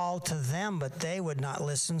 I called to them, but they would not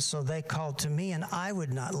listen, so they called to me, and I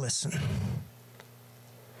would not listen.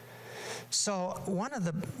 So one of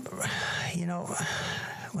the,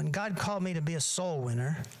 when God called me to be a soul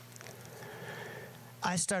winner,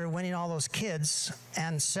 I started winning all those kids,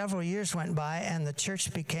 and several years went by, and the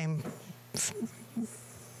church became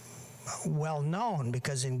well known,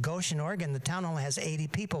 because in Goshen, Oregon, the town only has 80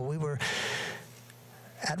 people. We were,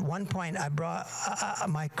 at one point, I brought,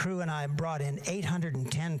 my crew and I brought in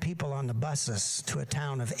 810 people on the buses to a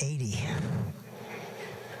town of 80.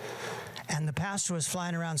 And the pastor was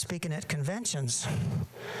flying around speaking at conventions.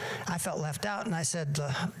 I felt left out, and I said,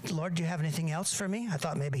 Lord, do you have anything else for me? I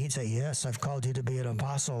thought maybe he'd say, yes, I've called you to be an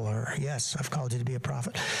apostle, or yes, I've called you to be a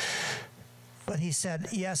prophet. But he said,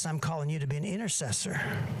 yes, I'm calling you to be an intercessor.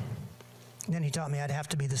 And then he taught me I'd have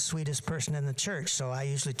to be the sweetest person in the church. So I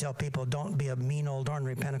usually tell people, don't be a mean old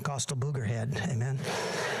ornery Pentecostal boogerhead. Amen.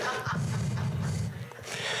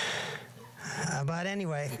 But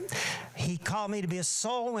anyway, he called me to be a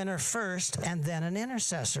soul winner first and then an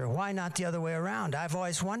intercessor. Why not the other way around? I've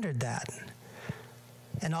always wondered that.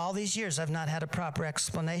 In all these years, I've not had a proper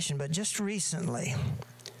explanation, but just recently,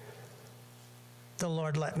 the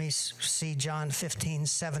Lord let me see John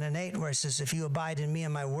 15:7-8, where it says, if you abide in me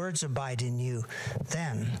and my words abide in you,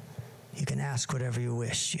 then you can ask whatever you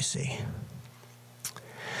wish, you see.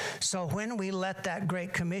 So when we let that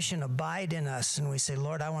Great Commission abide in us and we say,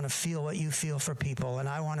 Lord, I want to feel what you feel for people, and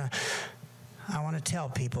I want to tell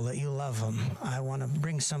people that you love them. I want to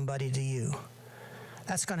bring somebody to you.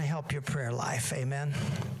 That's going to help your prayer life. Amen.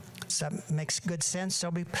 So that makes good sense.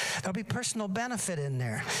 There'll be personal benefit in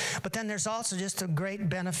there. But then there's also just a great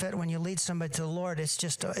benefit when you lead somebody to the Lord.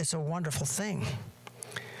 It's a wonderful thing.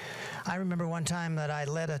 I remember one time that I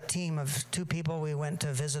led a team of 2 people. We went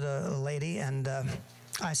to visit a lady, and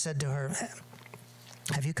I said to her,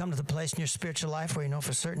 have you come to the place in your spiritual life where you know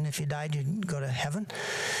for certain if you died you'd go to heaven?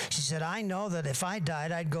 She said, I know that if I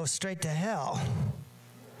died I'd go straight to hell.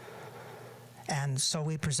 And so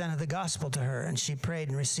we presented the gospel to her, and she prayed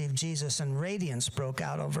and received Jesus, and radiance broke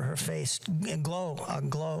out over her face, a glow.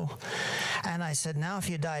 And I said, now if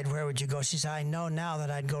you died, where would you go? She said, I know now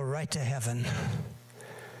that I'd go right to heaven.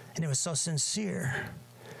 And it was so sincere.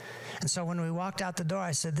 And so when we walked out the door,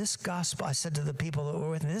 I said, this gospel, I said to the people that were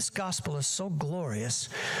with me, this gospel is so glorious,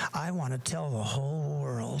 I want to tell the whole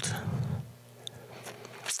world.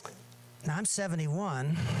 Now, I'm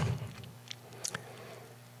 71,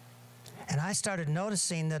 and I started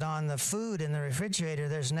noticing that on the food in the refrigerator,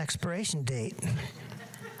 there's an expiration date.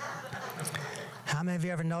 How many of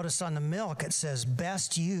you ever noticed on the milk it says,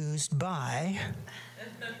 best used by...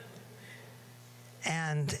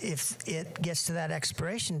 And if it gets to that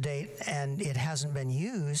expiration date and it hasn't been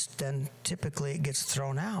used, then typically it gets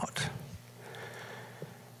thrown out.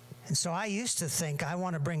 And so I used to think I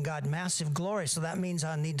want to bring God massive glory, so that means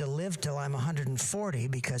I need to live till I'm 140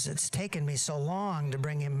 because it's taken me so long to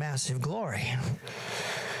bring him massive glory.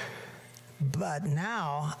 But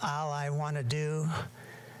now all I want to do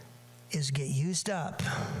is get used up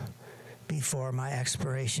before my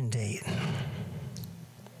expiration date.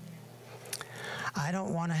 I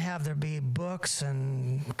don't want to have there be books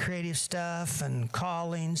and creative stuff and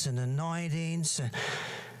callings and anointings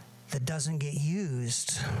that doesn't get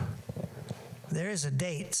used. There is a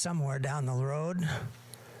date somewhere down the road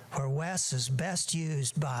where Wes is best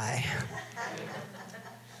used by.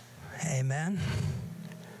 Amen.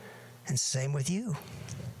 And same with you.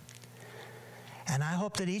 And I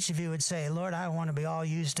hope that each of you would say, Lord, I want to be all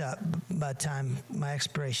used up by the time my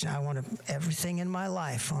expiration. I want everything in my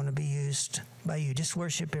life, I want to be used by you. Just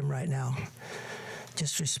worship him right now.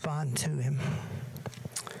 Just respond to him.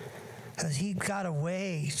 Because he got a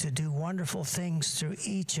way to do wonderful things through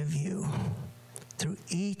each of you. Through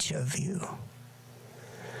each of you.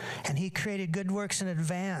 And he created good works in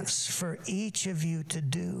advance for each of you to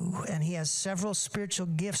do. And he has several spiritual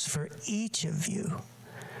gifts for each of you.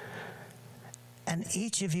 And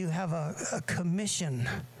each of you have a commission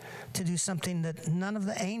to do something that none of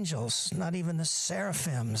the angels, not even the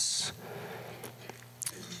seraphims,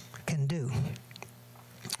 can do.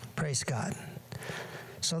 Praise God.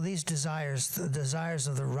 So these desires, the desires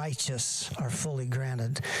of the righteous, are fully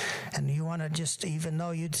granted. And you want to just, even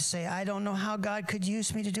though you'd say, I don't know how God could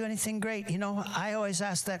use me to do anything great. You know, I always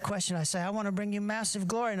ask that question. I say, I want to bring you massive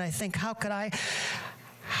glory. And I think, how could I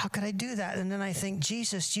do that? And then I think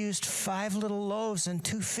Jesus used 5 little loaves and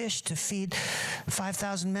 2 fish to feed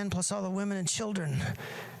 5,000 men plus all the women and children.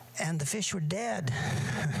 And the fish were dead.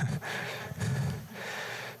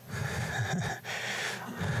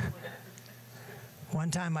 One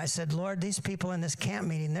time I said, Lord, these people in this camp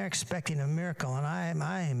meeting, they're expecting a miracle, and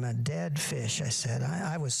I am a dead fish, I said.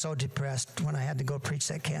 I was so depressed when I had to go preach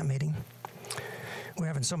that camp meeting. We were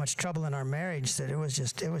having so much trouble in our marriage that it was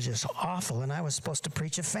just awful, and I was supposed to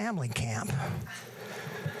preach a family camp.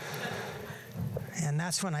 And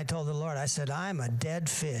that's when I told the Lord, I said, I'm a dead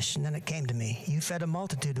fish. And then it came to me, you fed a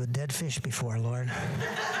multitude with dead fish before, Lord.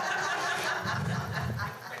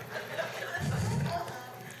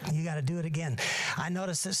 You got to do it again. I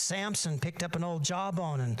noticed that Samson picked up an old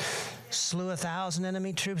jawbone and slew 1,000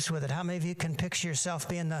 enemy troops with it. How many of you can picture yourself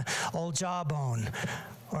being the old jawbone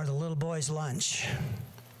or the little boy's lunch?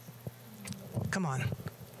 Come on.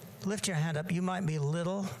 Lift your hand up. You might be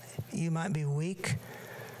little. You might be weak.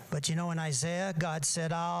 But you know, in Isaiah, God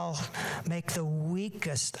said, I'll make the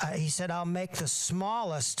weakest. He said, I'll make the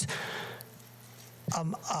smallest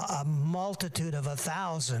a multitude of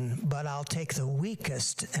 1,000, but I'll take the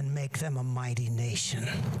weakest and make them a mighty nation.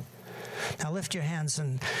 Now lift your hands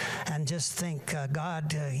and just think,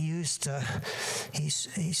 God used, he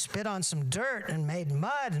spit on some dirt and made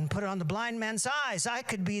mud and put it on the blind man's eyes. I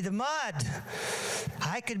could be the mud.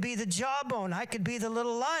 I could be the jawbone. I could be the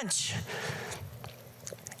little lunch.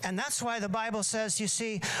 And that's why the Bible says, you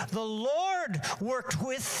see, the Lord worked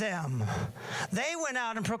with them. They went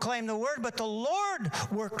out and proclaimed the word, but the Lord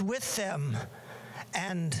worked with them.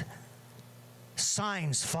 And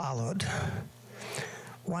signs followed.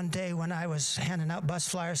 One day when I was handing out bus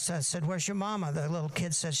flyers, I said, where's your mama? The little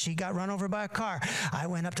kid said she got run over by a car. I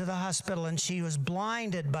went up to the hospital, and she was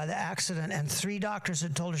blinded by the accident, and 3 doctors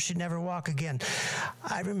had told her she'd never walk again.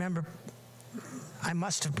 I remember I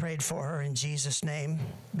must have prayed for her in Jesus' name,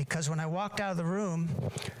 because when I walked out of the room,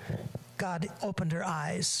 God opened her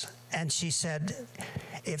eyes, and she said,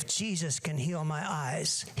 if Jesus can heal my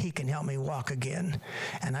eyes, he can help me walk again.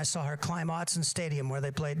 And I saw her climb Autzen Stadium, where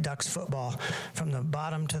they played Ducks football, from the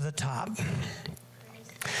bottom to the top.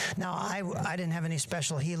 Now, I didn't have any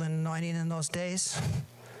special healing anointing in those days.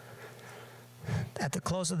 At the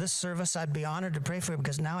close of this service, I'd be honored to pray for you,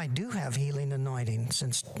 because now I do have healing anointing.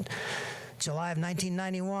 Since July of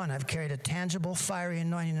 1991, I've carried a tangible, fiery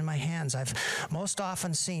anointing in my hands. I've most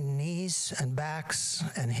often seen knees and backs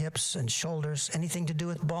and hips and shoulders, anything to do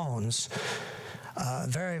with bones,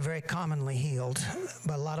 very, very commonly healed,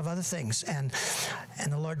 but a lot of other things. And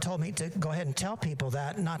the Lord told me to go ahead and tell people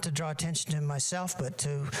that, not to draw attention to myself, but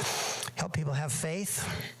to help people have faith.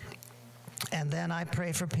 And then I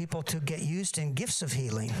pray for people to get used in gifts of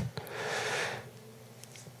healing.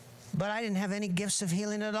 But I didn't have any gifts of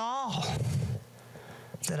healing at all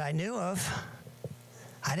that I knew of.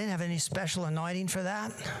 I didn't have any special anointing for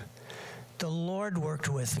that. The Lord worked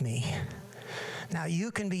with me. Now,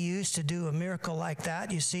 you can be used to do a miracle like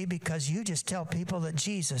that, you see, because you just tell people that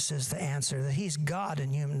Jesus is the answer, that he's God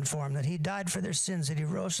in human form, that he died for their sins, that he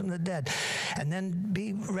rose from the dead, and then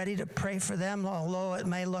be ready to pray for them, although it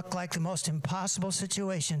may look like the most impossible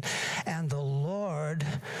situation, and the Lord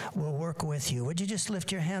will work with you. Would you just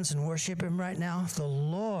lift your hands and worship him right now? The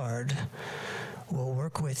Lord will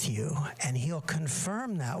work with you, and he'll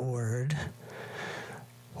confirm that word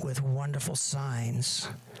with wonderful signs.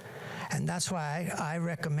 And that's why I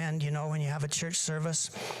recommend, you know, when you have a church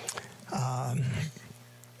service,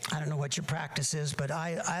 I don't know what your practice is, but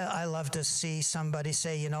I love to see somebody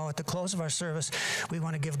say, you know, at the close of our service, we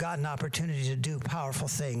want to give God an opportunity to do powerful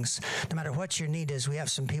things. No matter what your need is, we have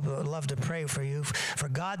some people that would love to pray for you, for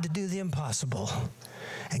God to do the impossible.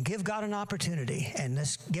 And give God an opportunity, and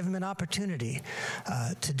give him an opportunity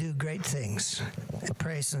to do great things. And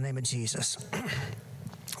praise in the name of Jesus.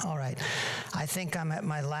 All right. I think I'm at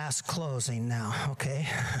my last closing now, okay?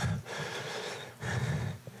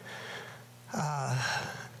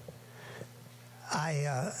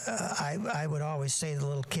 I would always say to the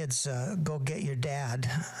little kids, go get your dad.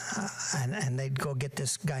 And they'd go get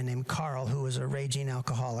this guy named Carl, who was a raging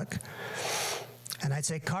alcoholic. And I'd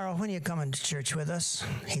say, Carl, when are you coming to church with us?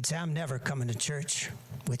 He'd say, I'm never coming to church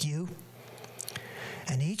with you.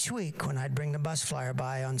 And each week, when I'd bring the bus flyer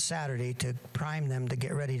by on Saturday to prime them to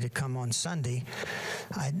get ready to come on Sunday,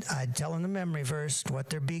 I'd tell them the memory verse, what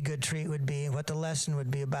their Be Good treat would be, what the lesson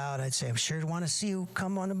would be about. I'd say, I sure want to see you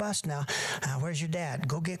come on the bus now. Where's your dad?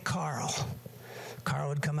 Go get Carl. Carl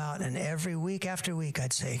would come out, and every week after week,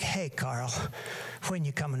 I'd say, hey, Carl, when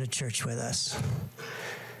you coming to church with us?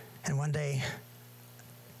 And one day,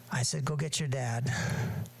 I said, go get your dad.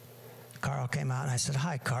 Carl came out, and I said,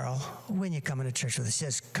 hi, Carl, when you coming to church with us? He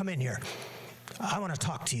says, come in here. I want to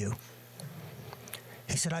talk to you.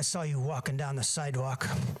 He said, I saw you walking down the sidewalk,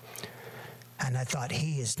 and I thought,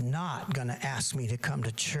 he is not going to ask me to come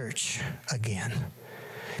to church again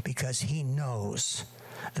because he knows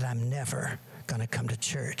that I'm never going to come to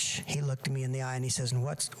church. He looked me in the eye, and he says, and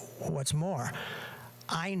what's more,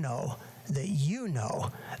 I know that you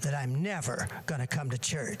know that I'm never going to come to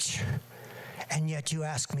church. And yet you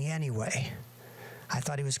ask me anyway. I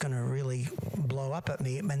thought he was going to really blow up at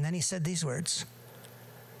me. And then he said these words.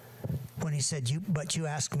 When he said, but you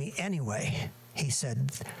ask me anyway, he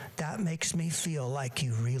said, that makes me feel like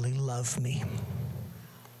you really love me.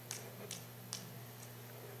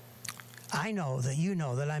 I know that you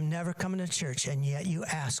know that I'm never coming to church, and yet you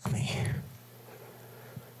ask me.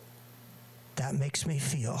 That makes me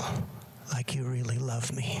feel like you really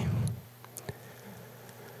love me.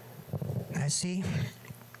 I see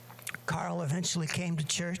Carl eventually came to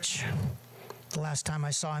church. The last time I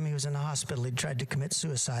saw him, he was in the hospital. He tried to commit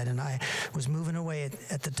suicide, and I was moving away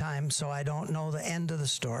at the time, so I don't know the end of the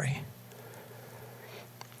story.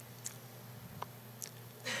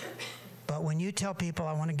 But when you tell people,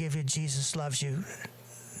 I want to give you Jesus loves you,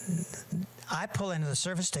 I pull into the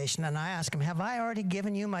service station and I ask him, have I already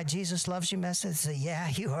given you my Jesus loves you message? They say, yeah,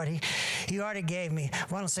 you already gave me.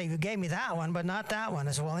 Well, I don't say you gave me that one, but not that one.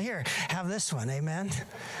 I said, well, here, have this one, amen.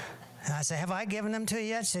 And I said, have I given them to you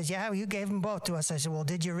yet? He says, yeah, you gave them both to us. I said, well,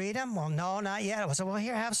 did you read them? Well, no, not yet. I said, well,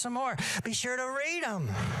 here, have some more. Be sure to read them.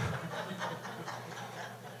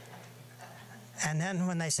 And then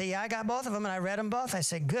when they say, yeah, I got both of them, and I read them both, I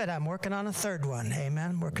say, good, I'm working on a third one. Amen,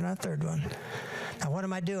 I'm working on a third one. Now, what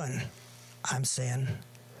am I doing? I'm saying,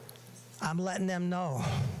 I'm letting them know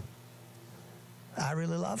I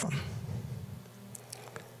really love them.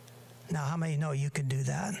 Now, how many know you can do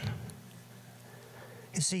that?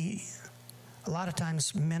 You see, a lot of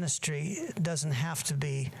times ministry doesn't have to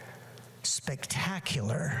be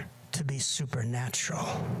spectacular to be supernatural.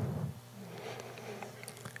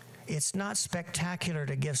 It's not spectacular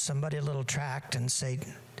to give somebody a little tract and say,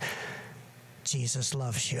 Jesus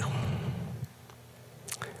loves you.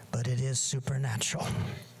 But it is supernatural.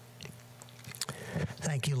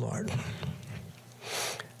 Thank you, Lord.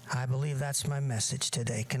 I believe that's my message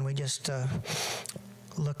today. Can we just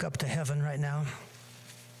look up to heaven right now?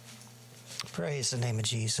 Praise the name of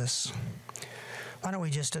Jesus. Why don't we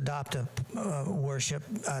just adopt a worship,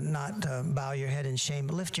 not bow your head in shame,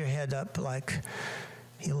 but lift your head up like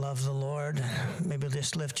you love the Lord. Maybe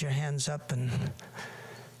just lift your hands up and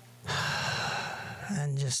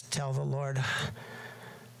just tell the Lord,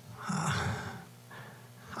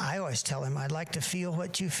 I always tell him, I'd like to feel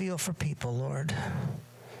what you feel for people, Lord.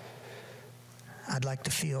 I'd like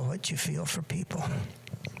to feel what you feel for people.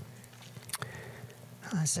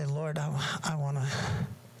 I say, Lord, I want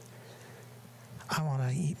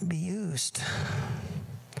to be used.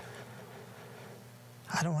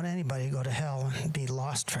 I don't want anybody to go to hell and be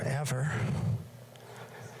lost forever.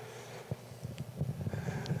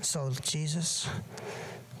 So, Jesus,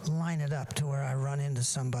 line it up to where I run into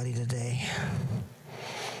somebody today.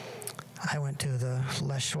 I went to the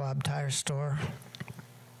Les Schwab tire store,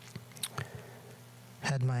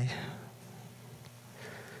 had my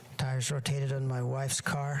tires rotated on my wife's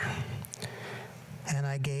car, and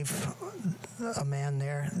I gave a man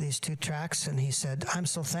there these 2 tracts, and he said, I'm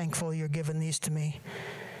so thankful you're giving these to me.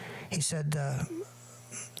 He said,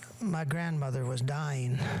 my grandmother was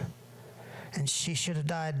dying, And she should have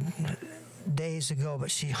died days ago, but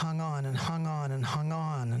she hung on and hung on and hung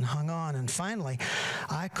on and hung on. And finally,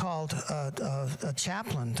 I called a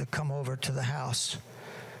chaplain to come over to the house.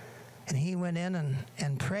 And he went in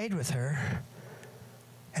and prayed with her.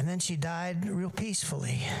 And then she died real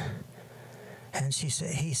peacefully. And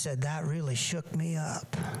he said, that really shook me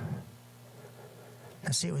up.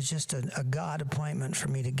 Now, see, it was just a God appointment for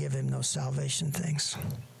me to give him those salvation things.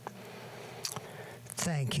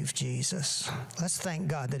 Thank you, Jesus. Let's thank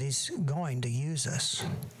God that he's going to use us.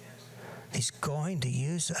 He's going to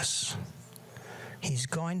use us. He's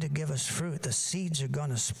going to give us fruit. The seeds are going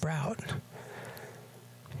to sprout.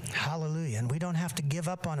 Hallelujah. And we don't have to give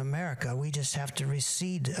up on America. We just have to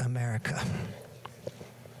reseed America.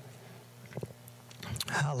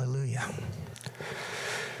 Hallelujah.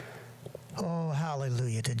 Oh,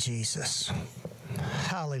 hallelujah to Jesus.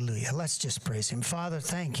 Hallelujah. Let's just praise him. Father,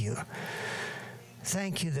 thank you.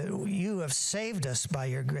 Thank you that you have saved us by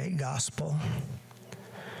your great gospel.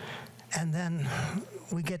 And then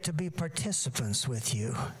we get to be participants with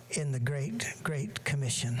you in the great, great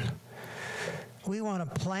commission. We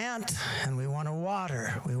want to plant and we want to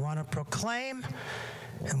water. We want to proclaim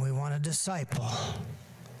and we want to disciple.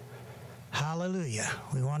 Hallelujah.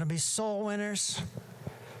 We want to be soul winners.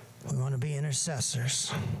 We want to be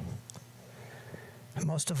intercessors. And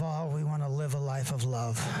most of all, we want to live a life of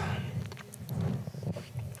love.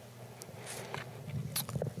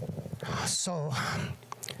 So,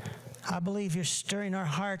 I believe you're stirring our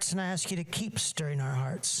hearts, and I ask you to keep stirring our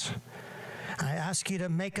hearts. I ask you to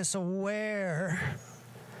make us aware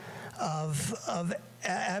of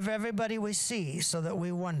everybody we see, so that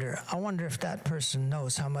we wonder. I wonder if that person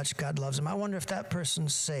knows how much God loves them. I wonder if that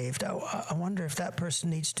person's saved. I wonder if that person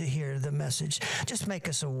needs to hear the message. Just make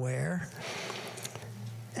us aware.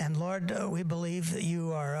 And Lord, we believe that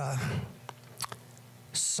you are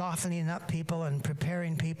softening up people and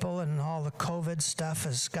preparing people, and all the COVID stuff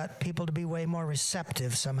has got people to be way more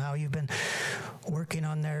receptive. Somehow you've been working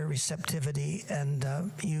on their receptivity, and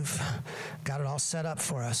you've got it all set up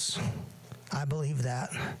for us. I believe that,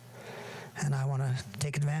 and I want to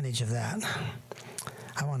take advantage of that.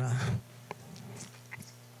 I want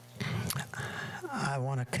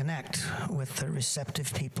to connect with the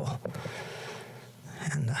receptive people.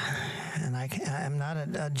 And I'm not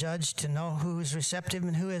a judge to know who's receptive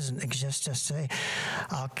and who isn't. It's just to say,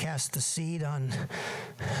 I'll cast the seed on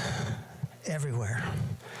everywhere.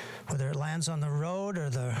 Whether it lands on the road or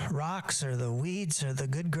the rocks or the weeds or the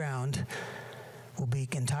good ground will be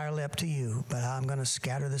entirely up to you. But I'm going to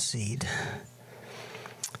scatter the seed.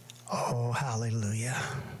 Oh, hallelujah.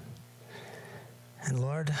 And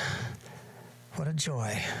Lord, what a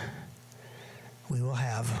joy we will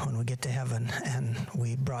have when we get to heaven and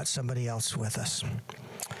we brought somebody else with us.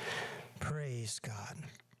 Praise God.